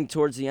 but coming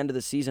towards the end of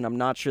the season, I'm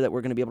not sure that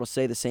we're going to be able to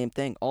say the same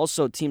thing.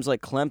 Also, teams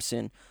like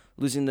Clemson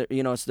losing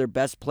it's their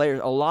best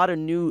players. A lot of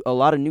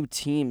new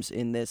teams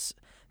in this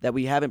that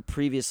we haven't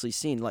previously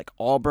seen, like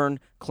Auburn,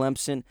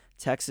 Clemson,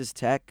 Texas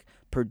Tech,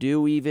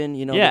 Purdue even.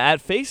 Yeah, at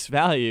face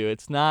value,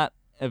 it's not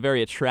a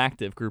very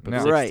attractive group of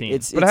 16. Right,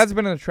 but it has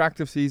been an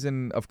attractive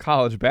season of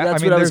college basketball.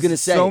 That's what I was going to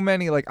say. So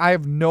many, I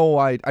have no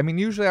idea. I mean,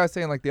 usually I was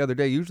saying the other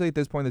day, usually at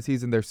this point in the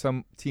season, there's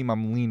some team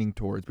I'm leaning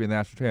towards being the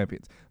national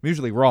champions. I'm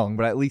usually wrong,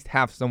 but I at least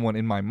have someone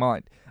in my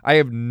mind. I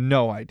have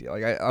no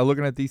idea. I'm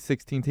looking at these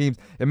 16 teams.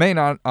 It may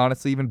not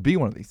honestly even be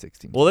one of these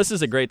 16 Well, this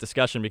is a great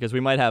discussion because we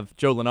might have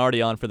Joe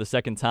Lenardi on for the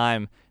second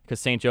time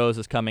because St. Joe's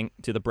is coming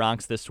to the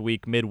Bronx this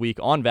week, midweek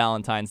on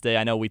Valentine's Day.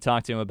 I know we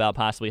talked to him about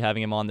possibly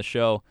having him on the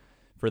show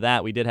for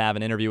that. We did have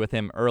an interview with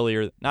him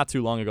earlier, not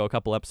too long ago, a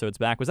couple episodes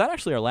back. Was that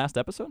actually our last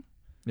episode?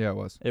 Yeah, it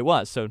was. It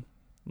was. So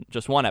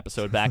just one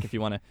episode back if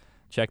you want to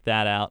check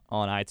that out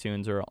on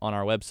iTunes or on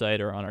our website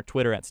or on our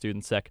Twitter at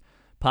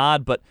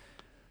StudentSecPod. But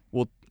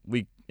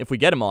if we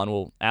get him on,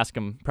 we'll ask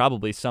him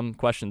probably some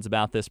questions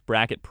about this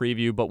bracket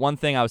preview. But one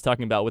thing I was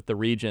talking about with the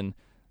region,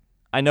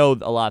 I know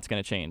a lot's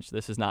going to change.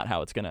 This is not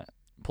how it's going to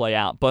play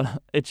out,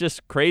 but it's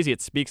just crazy.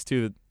 It speaks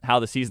to how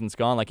the season's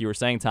gone, like you were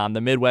saying, Tom.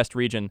 The Midwest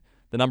region,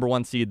 the number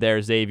 1 seed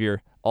there,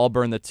 Xavier,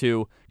 Auburn the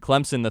 2,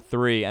 Clemson the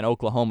 3, and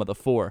Oklahoma the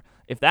 4.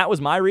 If that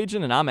was my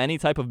region and I'm any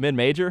type of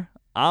mid-major,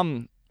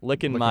 I'm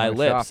licking my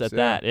lips chops, at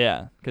that.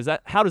 Yeah, because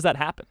how does that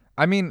happen?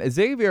 I mean,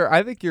 Xavier,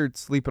 I think you're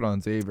sleeping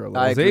on Xavier a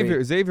little. I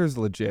agree. Xavier's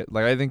legit.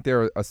 Like, I think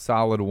they're a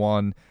solid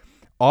 1.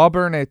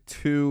 Auburn at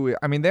 2.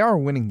 I mean, they are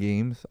winning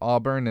games,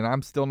 Auburn, and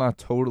I'm still not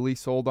totally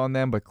sold on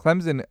them. But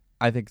Clemson,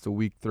 I think it's a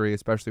week 3,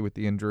 especially with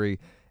the injury.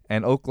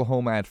 And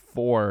Oklahoma at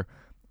 4.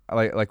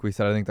 Like we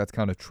said, I think that's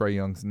kind of Trae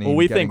Young's name. Well,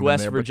 we think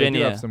West there, Virginia.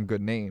 But they do have some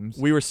good names.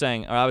 We were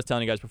saying, or I was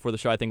telling you guys before the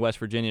show, I think West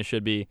Virginia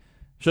should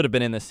have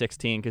been in the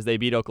 16 because they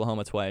beat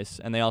Oklahoma twice,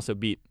 and they also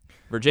beat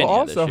Virginia.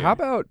 Well, this also, year. how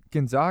about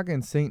Gonzaga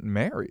and St.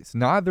 Mary's?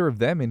 Neither of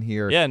them in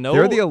here. Yeah, no,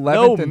 they're the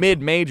 11th no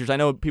mid-majors. I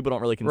know people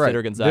don't really consider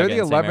right. Gonzaga They're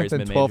the and St. Mary's 11th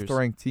and mid-majors. 12th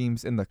ranked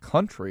teams in the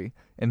country,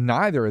 and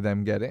neither of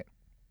them get in.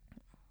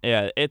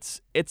 Yeah,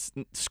 it's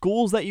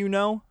schools that you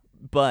know,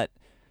 but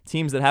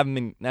teams that haven't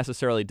been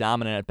necessarily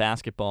dominant at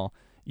basketball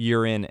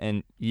year in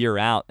and year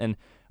out. And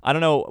I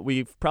don't know,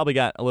 we've probably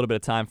got a little bit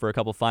of time for a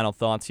couple final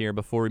thoughts here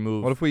before we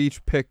move. What if we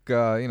each pick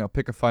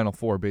a Final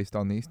Four based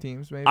on these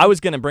teams, maybe? I was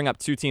going to bring up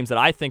 2 teams that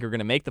I think are going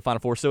to make the Final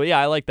Four. So, yeah,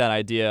 I like that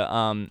idea.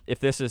 If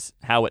this is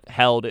how it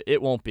held,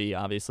 it won't be,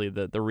 obviously,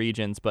 the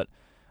regions, but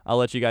I'll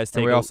let you guys take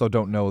and we also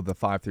don't know the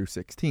 5 through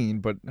 16,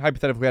 but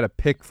hypothetically, we had to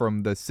pick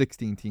from the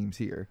 16 teams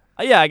here.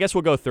 Yeah, I guess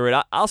we'll go through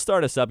it. I'll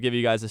start us up, give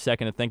you guys a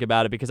second to think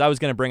about it, because I was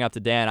going to bring up to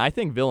Dan, I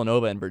think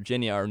Villanova and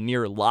Virginia are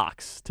near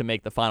locks to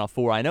make the Final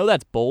Four. I know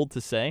that's bold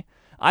to say.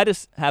 I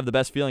just have the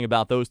best feeling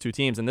about those 2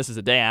 teams, and this is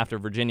a day after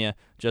Virginia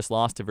just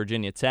lost to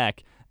Virginia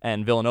Tech,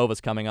 and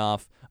Villanova's coming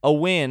off a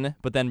win,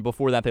 but then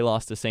before that they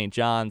lost to St.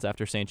 John's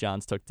after St.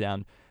 John's took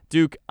down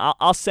Duke.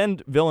 I'll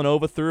send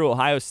Villanova through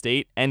Ohio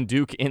State and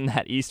Duke in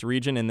that East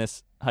region in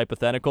this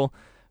hypothetical.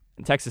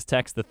 Texas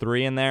Tech's the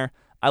 3 in there.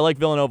 I like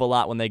Villanova a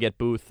lot when they get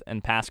Booth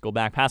and Pascal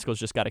back. Pascal's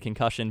just got a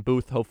concussion.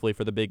 Booth, hopefully,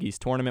 for the Big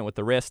East tournament with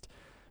the wrist.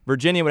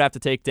 Virginia would have to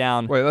take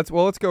down. Wait, let's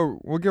go.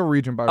 We'll go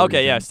region by region.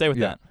 Okay, yeah, stay with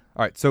that.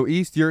 All right, so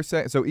East, you're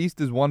saying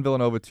East is 1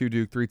 Villanova, 2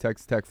 Duke, 3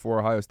 Texas Tech, 4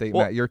 Ohio State.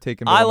 Well, Matt, you're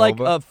taking I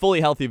Villanova. like a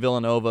fully healthy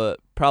Villanova,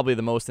 probably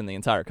the most in the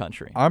entire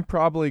country. I'm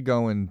probably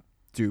going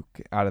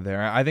Duke out of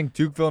there. I think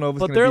Duke Villanova's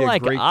going to But be they're a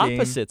like great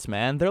opposites, game.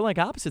 man. They're like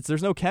opposites.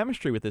 There's no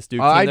chemistry with this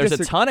Duke team. There's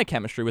a ton of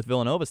chemistry with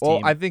Villanova's team.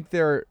 Well, I think they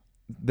are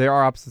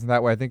opposites in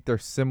that way. I think they're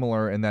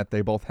similar in that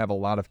they both have a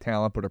lot of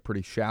talent but are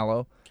pretty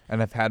shallow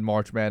and have had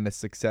March Madness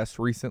success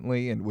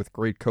recently and with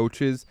great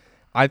coaches.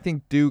 I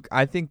think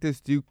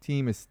this Duke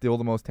team is still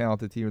the most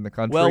talented team in the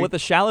country. Well, with a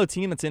shallow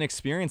team that's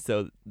inexperienced,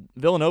 though,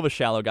 Villanova's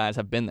shallow guys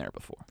have been there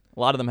before. A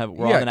lot of them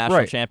were on the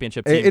national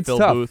championship team. It's Phil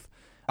tough. Booth.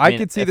 I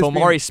could see if this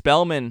Omari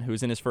Spellman,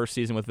 who's in his first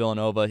season with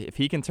Villanova, if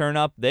he can turn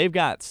up, they've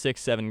got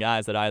 6-7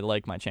 guys that I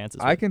like my chances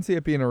with. I can see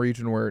it being a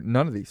region where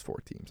none of these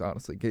 4 teams,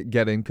 honestly,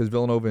 get in because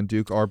Villanova and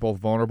Duke are both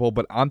vulnerable.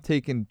 But I'm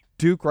taking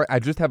Duke. Right, I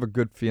just have a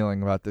good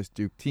feeling about this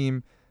Duke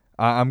team.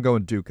 I'm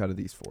going Duke out of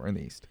these 4 in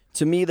the East.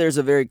 To me, there's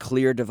a very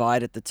clear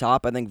divide at the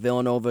top. I think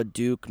Villanova,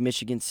 Duke,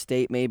 Michigan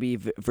State, maybe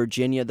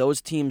Virginia,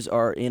 those teams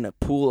are in a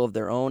pool of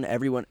their own.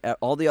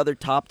 All the other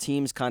top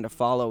teams kind of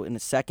follow in a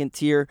second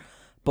tier.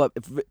 But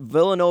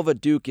Villanova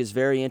Duke is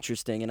very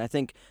interesting, and I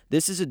think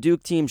this is a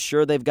Duke team.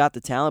 Sure, they've got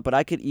the talent, but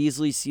I could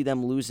easily see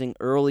them losing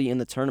early in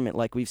the tournament,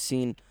 like we've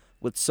seen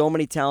with so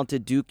many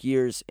talented Duke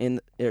teams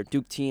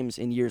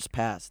in years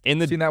past.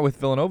 I've seen that with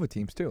Villanova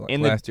teams too. Like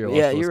last year,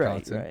 yeah, lost to you're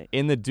Wisconsin. right.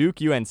 In the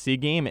Duke UNC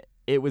game,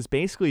 it was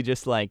basically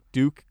just like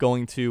Duke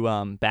going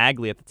to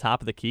Bagley at the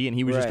top of the key, and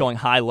he was just going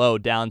high-low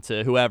down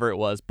to whoever it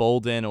was,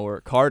 Bolden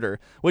or Carter,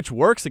 which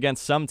works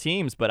against some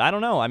teams, but I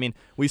don't know. I mean,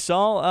 we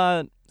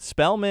saw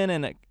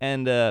Spellman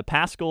and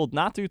Pascal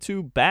not do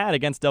too bad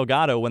against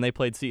Delgado when they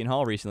played Seton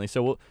Hall recently.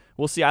 So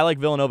we'll see. I like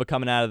Villanova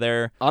coming out of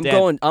there. I'm Dan,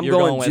 going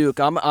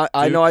Duke. I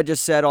Duke? know I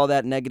just said all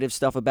that negative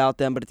stuff about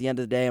them, but at the end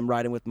of the day, I'm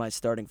riding with my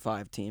starting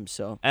 5 team.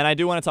 So. And I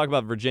do want to talk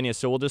about Virginia,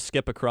 so we'll just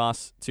skip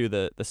across to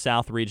the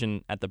South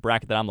region at the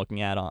bracket that I'm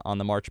looking at on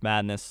the March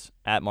Madness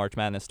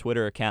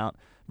Twitter account.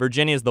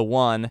 Virginia is the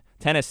 1.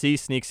 Tennessee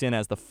sneaks in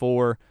as the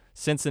 4.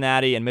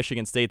 Cincinnati and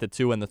Michigan State the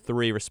 2 and the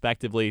 3,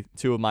 respectively.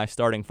 2 of my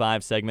starting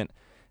 5 segment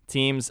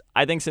teams.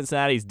 I think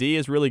Cincinnati's D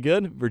is really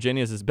good.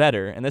 Virginia's is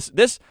better. And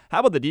this how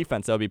about the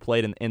defense that would be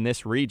played in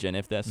this region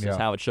if this is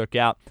how it shook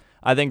out?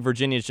 I think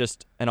Virginia's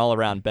just an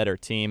all-around better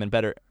team and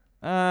better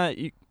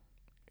I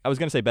was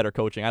going to say better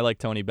coaching. I like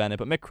Tony Bennett,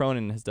 but Mick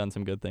Cronin has done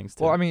some good things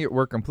too. Well, I mean,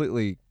 we're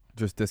completely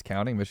just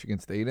discounting Michigan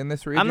State in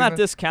this region. I'm not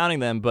discounting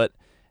them, but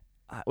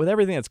with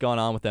everything that's gone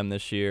on with them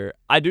this year,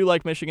 I do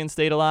like Michigan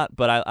State a lot,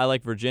 but I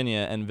like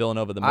Virginia and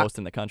Villanova the most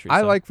in the country.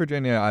 I like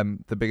Virginia.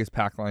 I'm the biggest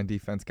pack line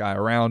defense guy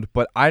around,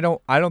 but I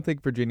don't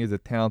think Virginia's a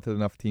talented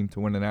enough team to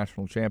win a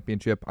national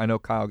championship. I know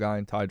Kyle Guy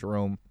and Ty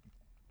Jerome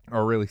are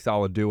a really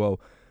solid duo,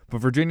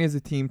 But Virginia is a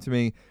team to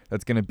me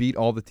that's going to beat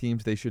all the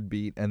teams they should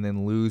beat and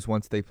then lose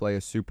once they play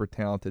a super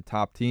talented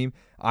top team.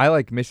 I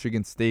like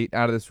Michigan State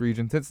out of this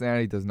region.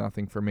 Cincinnati does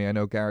nothing for me. I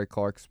know Gary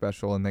Clark's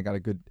special and they got a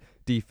good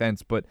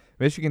defense, but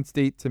Michigan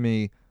State to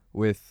me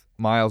with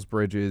Miles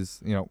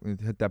Bridges,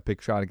 hit that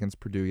big shot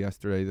against Purdue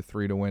yesterday, the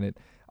 3 to win it.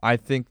 I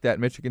think that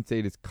Michigan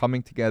State is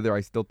coming together.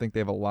 I still think they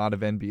have a lot of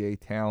NBA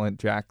talent.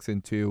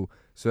 Jackson too.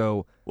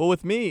 So, well,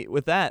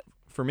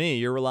 for me,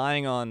 you're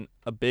relying on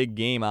a big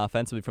game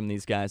offensively from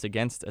these guys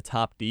against a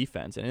top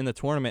defense. And in the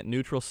tournament,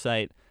 neutral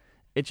site,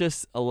 it's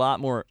just a lot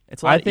more.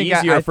 It's a lot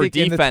easier for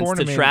defense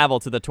to travel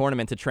to the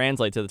tournament, to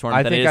translate to the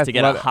tournament, than it is to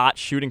get a hot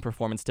shooting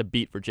performance to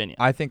beat Virginia.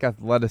 I think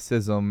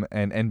athleticism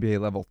and NBA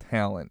level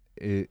talent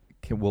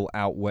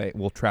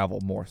will travel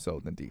more so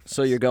than defense.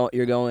 So you're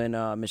going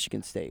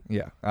Michigan State.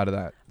 Yeah, out of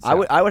that. I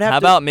would have. How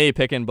about me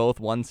picking both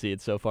 1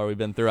 seeds so far we've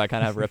been through? I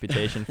kind of have a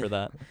reputation for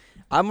that.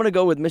 I'm going to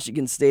go with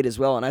Michigan State as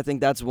well, and I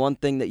think that's one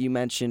thing that you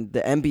mentioned,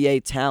 the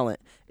NBA talent,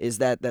 is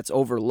that's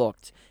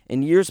overlooked.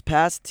 In years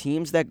past,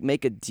 teams that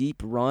make a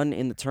deep run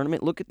in the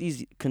tournament, look at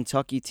these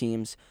Kentucky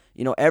teams.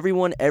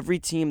 Every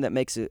team that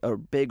makes a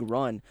big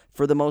run,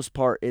 for the most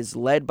part, is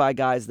led by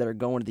guys that are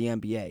going to the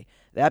NBA.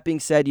 That being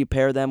said, you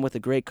pair them with a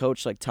great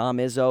coach like Tom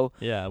Izzo.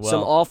 Yeah, well,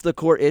 some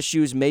off-the-court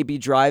issues may be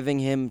driving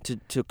him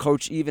to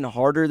coach even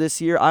harder this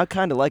year. I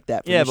kind of like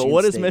that for Michigan but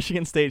what State. does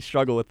Michigan State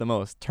struggle with the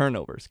most?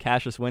 Turnovers.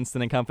 Cassius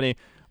Winston and company.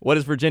 What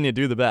does Virginia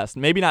do the best?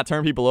 Maybe not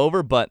turn people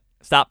over, but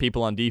stop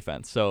people on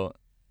defense. So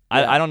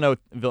I don't know.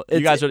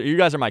 You guys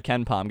are my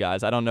Ken Palm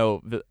guys. I don't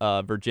know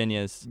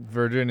Virginia's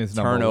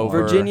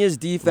turnover. Virginia's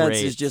defense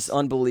rates. Is just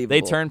unbelievable.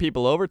 They turn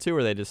people over too,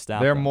 or they just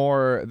stop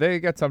them? They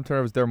get some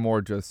turnovers. They're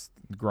more just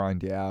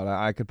grind you out.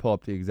 I could pull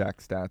up the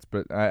exact stats,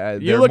 but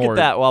you look at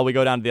that while we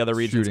go down to the other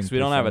regions, because we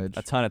don't have percentage.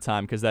 a ton of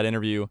time, because that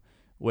interview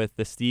with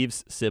the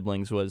Steves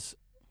siblings was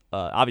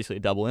obviously a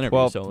double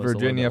interview. So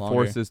Virginia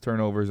forces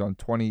turnovers on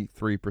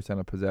 23%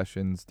 of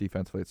possessions.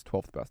 Defensively, it's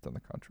 12th best in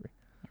the country.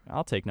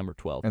 I'll take number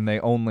 12. And they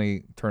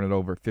only turn it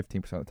over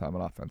 15% of the time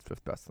on offense,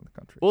 5th best in the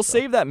country. We'll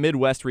save that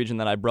Midwest region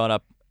that I brought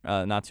up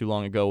not too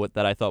long ago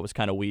that I thought was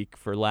kind of weak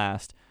for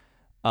last.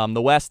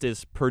 The West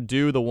is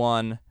Purdue, the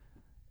 1.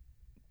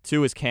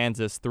 2 is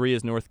Kansas. 3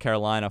 is North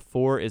Carolina.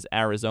 4 is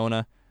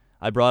Arizona.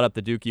 I brought up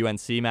the Duke-UNC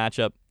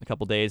matchup a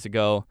couple days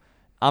ago.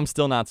 I'm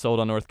still not sold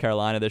on North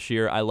Carolina this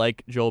year. I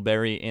like Joel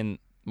Berry in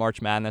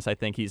March Madness. I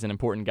think he's an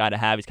important guy to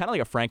have. He's kind of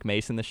like a Frank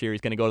Mason this year. He's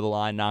going to go to the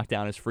line, knock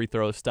down his free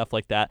throws, stuff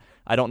like that.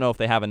 I don't know if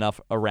they have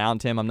enough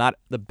around him. I'm not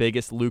the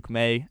biggest Luke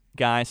May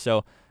guy,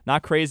 so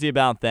not crazy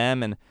about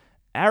them. And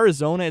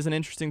Arizona is an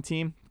interesting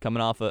team coming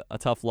off a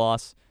tough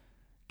loss.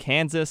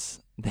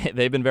 Kansas,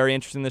 they've been very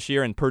interesting this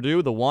year. And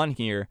Purdue, the 1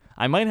 here,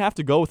 I might have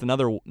to go with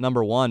another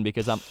number 1,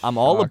 because I'm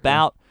all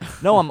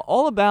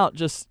about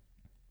just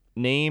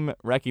name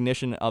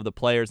recognition of the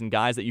players and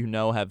guys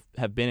that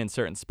have been in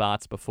certain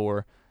spots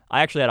before.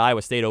 I actually had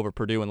Iowa State over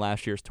Purdue in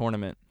last year's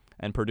tournament,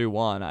 and Purdue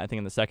won, I think,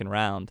 in the second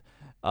round.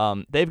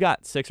 They've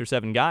got 6 or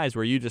 7 guys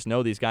where you just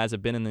know these guys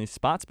have been in these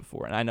spots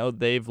before, and I know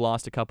they've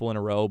lost a couple in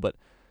a row, but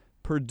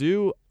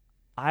Purdue,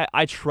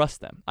 I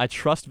trust them. I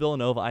trust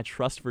Villanova, I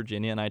trust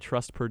Virginia, and I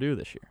trust Purdue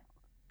this year.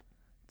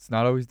 It's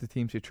not always the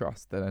teams you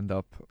trust that end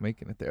up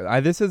making it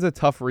there. This is a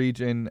tough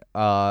region.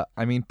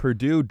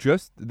 Purdue,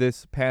 just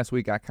this past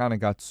week, I kind of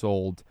got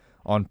sold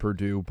on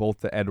Purdue.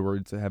 Both the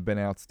Edwards have been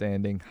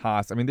outstanding.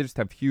 Haas, they just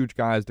have huge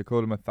guys.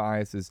 Dakota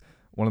Mathias is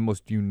one of the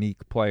most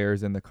unique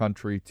players in the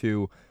country,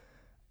 too.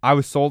 I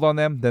was sold on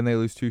them. Then they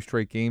lose 2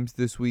 straight games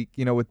this week.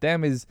 With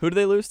them is... Who did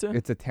they lose to?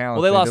 It's a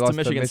talent. Well, they lost to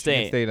Michigan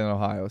State and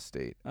Ohio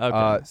State.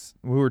 Okay.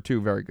 Who were 2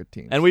 very good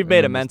teams. And we've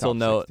made a mental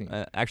note,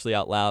 actually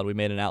out loud. We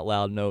made an out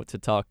loud note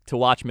to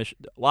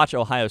watch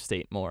Ohio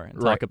State more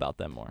and talk about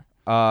them more.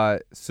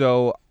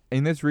 So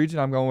in this region,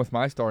 I'm going with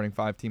my starting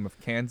 5 team of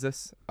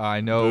Kansas.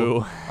 I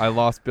know I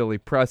lost Billy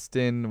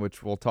Preston,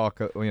 which we'll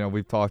talk.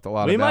 We've talked a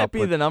lot about. We might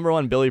be the number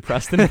 1 Billy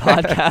Preston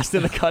podcast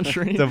in the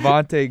country.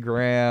 Devontae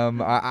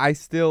Graham. I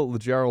still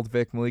Gerald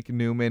Vick, Malik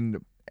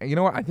Newman. You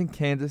know what? I think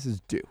Kansas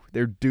is due.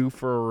 They're due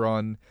for a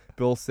run.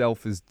 Bill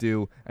Self is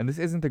due, and this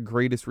isn't the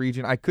greatest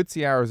region. I could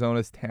see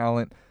Arizona's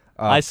talent.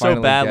 I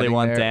so badly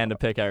want Dan to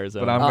pick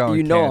Arizona. But I'm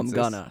going Kansas.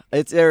 I'm gonna.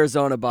 It's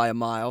Arizona by a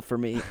mile for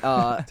me.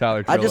 Tyler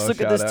Trillo, I just look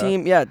at this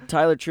team. Yeah,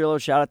 Tyler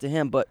Trillo, shout out to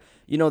him. But,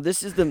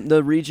 this is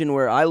the region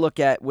where I look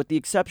at, with the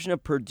exception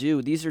of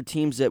Purdue, these are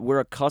teams that we're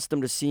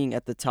accustomed to seeing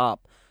at the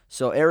top.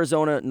 So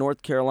Arizona,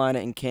 North Carolina,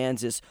 and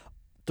Kansas,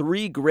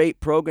 3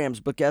 great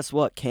programs. But guess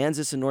what?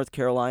 Kansas and North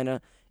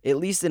Carolina, at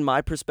least in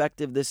my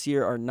perspective this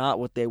year, are not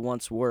what they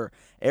once were.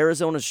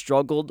 Arizona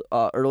struggled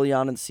early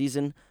on in the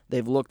season.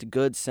 They've looked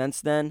good since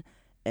then.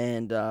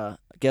 And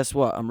guess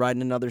what? I'm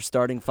riding another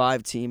starting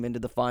 5 team into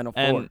the Final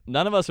Four. And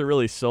none of us are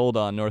really sold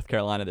on North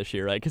Carolina this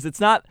year, right? Because it's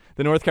not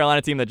the North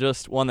Carolina team that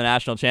just won the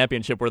national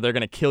championship where they're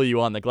going to kill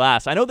you on the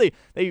glass. I know they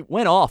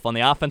went off on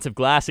the offensive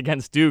glass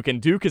against Duke, and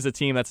Duke is a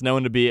team that's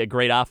known to be a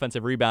great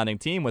offensive rebounding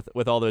team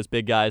with all those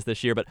big guys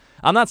this year. But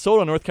I'm not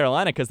sold on North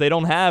Carolina because they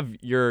don't have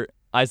your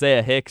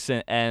Isaiah Hicks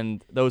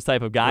and those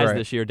type of guys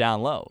this year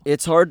down low.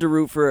 It's hard to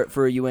root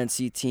for a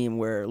UNC team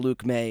where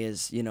Luke May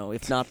is,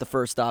 if not the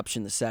first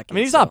option, the second. I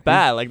mean, he's not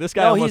bad. Like, this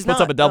guy almost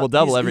puts up a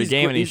double-double every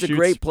game, and he shoots. He's a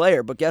great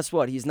player, but guess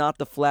what? He's not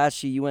the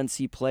flashy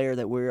UNC player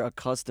that we're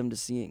accustomed to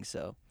seeing.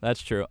 So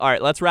that's true. All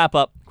right, let's wrap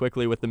up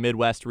quickly with the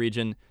Midwest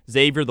region.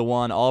 Xavier the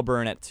 1,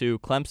 Auburn at 2,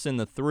 Clemson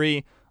the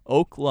 3,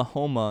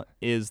 Oklahoma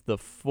is the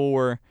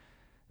 4.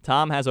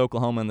 Tom has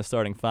Oklahoma in the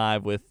starting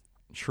 5 with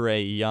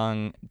Trae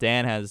Young.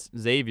 Dan has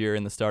Xavier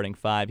in the starting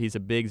 5. He's a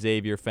big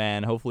Xavier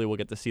fan. Hopefully we'll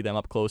get to see them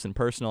up close and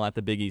personal at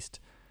the Big East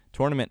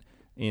tournament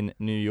in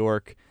New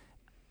York.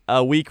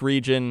 A weak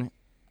region.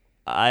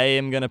 I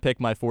am going to pick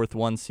my 4th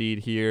 1 seed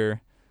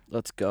here.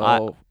 Let's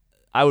go.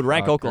 I would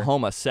rank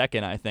Oklahoma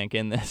second, I think,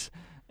 in this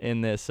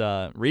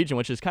region,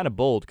 which is kind of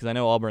bold because I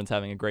know Auburn's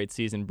having a great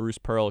season. Bruce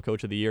Pearl,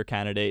 Coach of the Year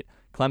candidate.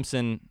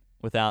 Clemson,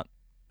 without,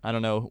 I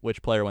don't know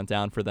which player went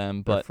down for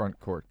them, but their front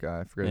court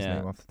guy. I forget his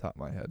name off the top of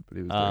my head, but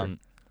he was there.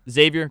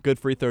 Xavier, good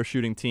free throw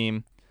shooting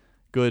team,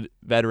 good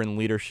veteran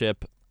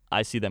leadership.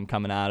 I see them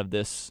coming out of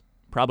this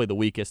probably the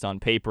weakest on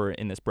paper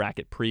in this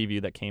bracket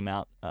preview that came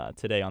out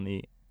today on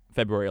the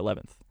February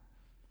 11th.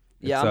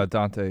 It's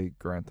Dante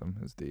Grantham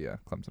is the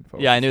Clemson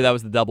forward. Yeah, I knew that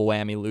was the double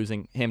whammy,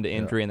 losing him to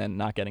injury and then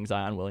not getting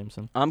Zion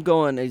Williamson. I'm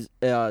going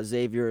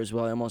Xavier as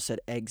well. I almost said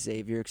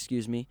Xavier,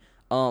 excuse me.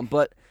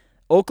 But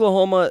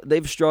Oklahoma,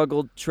 they've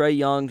struggled. Trae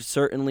Young,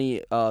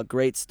 certainly a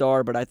great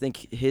star, but I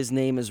think his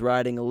name is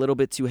riding a little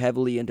bit too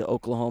heavily into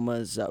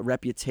Oklahoma's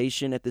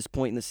reputation at this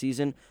point in the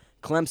season.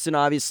 Clemson,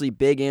 obviously,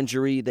 big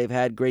injury. They've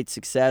had great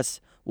success.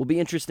 Will be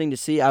interesting to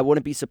see. I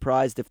wouldn't be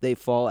surprised if they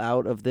fall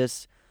out of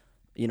this,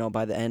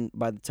 by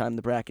the time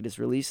the bracket is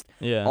released.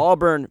 Yeah.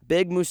 Auburn,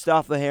 big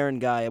Mustafa Heron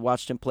guy. I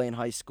watched him play in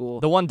high school.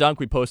 The one dunk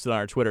we posted on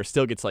our Twitter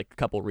still gets like a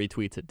couple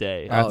retweets a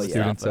day.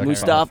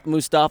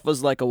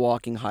 Mustafa's like a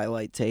walking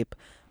highlight tape.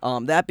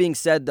 That being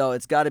said, though,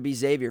 it's got to be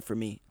Xavier for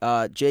me.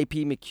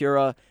 J.P.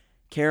 McCura,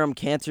 Karam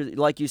Cantor,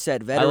 like you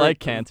said, veteran. I like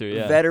Cantor,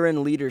 yeah.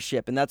 Veteran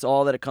leadership, and that's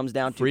all that it comes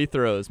down to. Free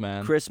throws,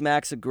 man. Chris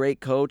Mack's a great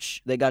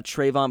coach. They got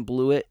Trayvon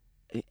Blewett,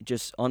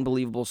 just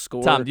unbelievable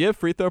scorer. Tom, do you have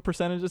free throw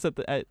percentages at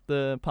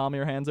the palm of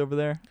your hands over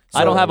there?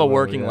 I don't have a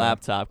working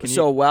laptop.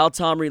 While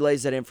Tom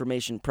relays that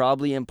information,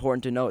 probably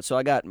important to note. So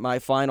I got my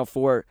Final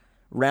Four,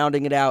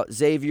 rounding it out: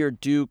 Xavier,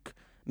 Duke,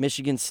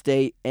 Michigan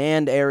State,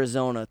 and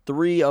Arizona.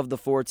 3 of the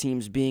 4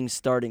 teams being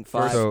starting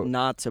 5,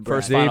 not to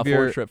brag.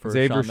 Xavier shoots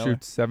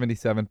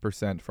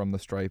 77% from the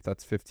stripe.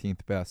 That's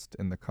 15th best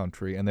in the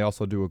country. And they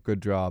also do a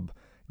good job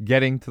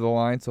getting to the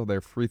line, so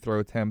their free throw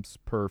attempts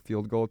per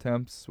field goal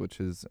attempts, which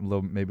is a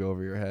little maybe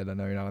over your head. I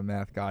know you're not a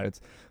math guy.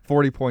 It's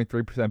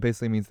 40.3%.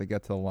 Basically means they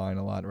get to the line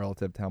a lot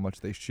relative to how much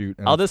they shoot.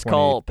 I'll just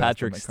call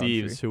Patrick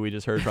Steves, who we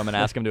just heard from, and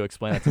ask him to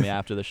explain that to me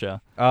after the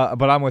show.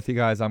 But I'm with you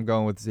guys. I'm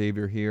going with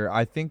Xavier here.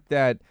 I think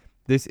that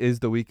this is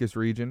the weakest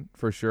region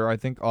for sure. I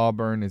think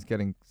Auburn is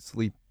getting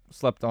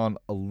slept on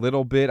a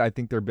little bit. I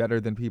think they're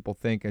better than people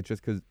think. It's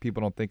just because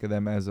people don't think of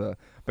them as a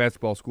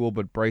basketball school.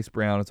 But Bryce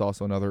Brown is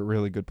also another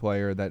really good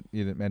player that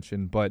you didn't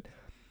mention. But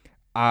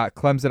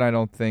Clemson, I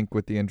don't think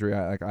with the injury,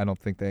 I don't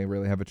think they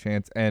really have a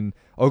chance. And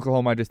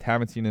Oklahoma, I just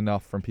haven't seen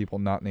enough from people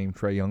not named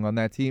Trae Young on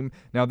that team.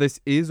 Now,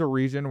 this is a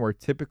region where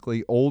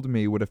typically old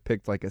me would have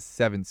picked like a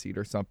 7 seed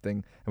or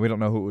something, and we don't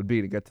know who it would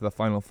be to get to the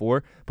Final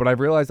Four. But I've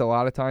realized a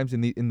lot of times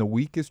in the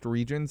weakest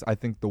regions, I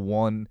think the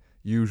 1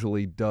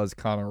 usually does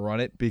kind of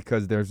run it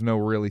because there's no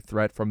really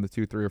threat from the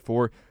 2, 3, or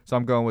 4. So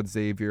I'm going with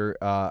Xavier.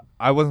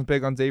 I wasn't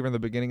big on Xavier in the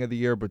beginning of the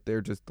year, but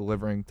they're just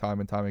delivering time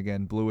and time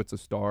again. Blewett's a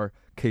star,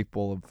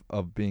 capable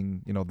of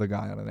being the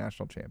guy on a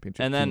national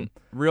championship And then team.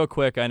 Real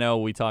quick, I know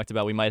we talked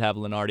about we might have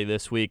Lenardi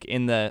this week.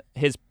 In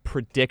his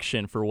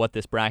prediction for what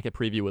this bracket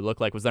preview would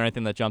look like, was there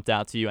anything that jumped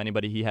out to you?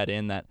 Anybody he had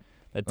in that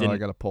didn't? I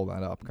got to pull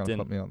that up. Kind of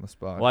put me on the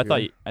spot. Well,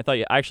 I thought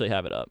you actually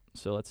have it up.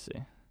 So let's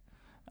see.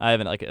 I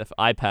haven't an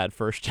iPad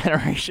first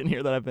generation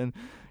here that I've been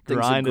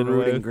grinding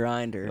with.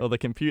 Grinder. Oh,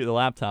 the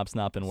laptop's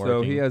not been working.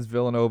 So he has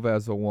Villanova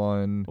as a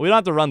 1. We don't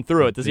have to run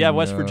through it. Does he have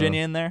West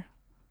Virginia in there?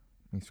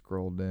 Let me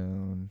scroll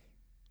down.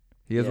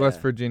 He has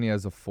West Virginia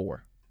as a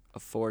 4. A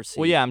 4 seed.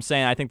 Well, yeah, I'm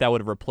saying I think that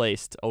would have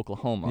replaced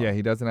Oklahoma. Yeah,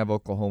 he doesn't have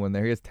Oklahoma in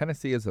there. He has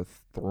Tennessee as a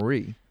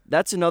 3.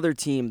 That's another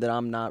team that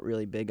I'm not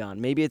really big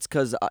on. Maybe it's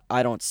because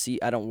I don't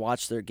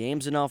watch their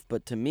games enough,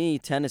 but to me,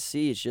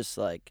 Tennessee is just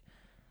like,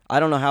 I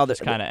don't know how they're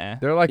kind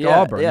of. They're like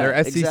Auburn. Yeah,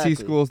 they're SEC exactly.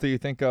 schools that you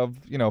think of,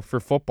 for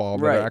football,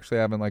 but are actually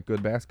having like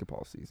good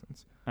basketball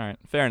seasons. All right,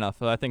 fair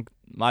enough. I think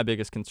my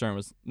biggest concern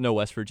was no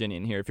West Virginia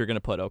in here. If you're going to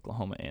put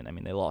Oklahoma in, I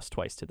mean, they lost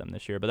twice to them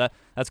this year, but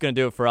that's going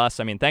to do it for us.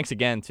 I mean, thanks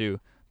again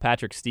to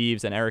Patrick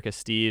Steves and Erica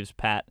Steves,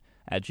 Pat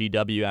at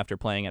GW after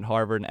playing at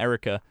Harvard, and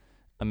Erica,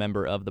 a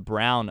member of the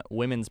Brown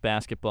women's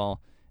basketball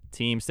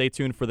team. Stay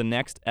tuned for the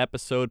next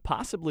episode,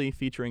 possibly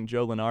featuring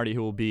Joe Lenardi,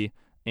 who will be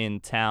in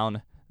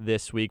town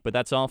this week. But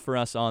that's all for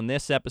us on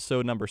this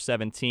episode, number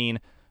 17.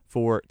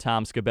 For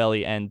Tom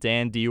Scabelli and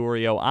Dan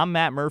DiOrio, I'm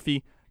Matt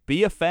Murphy.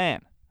 Be a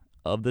fan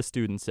of the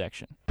student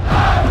section.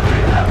 Happy,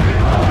 happy,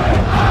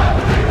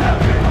 happy,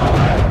 happy,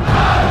 happy,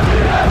 happy,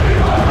 happy,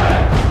 happy.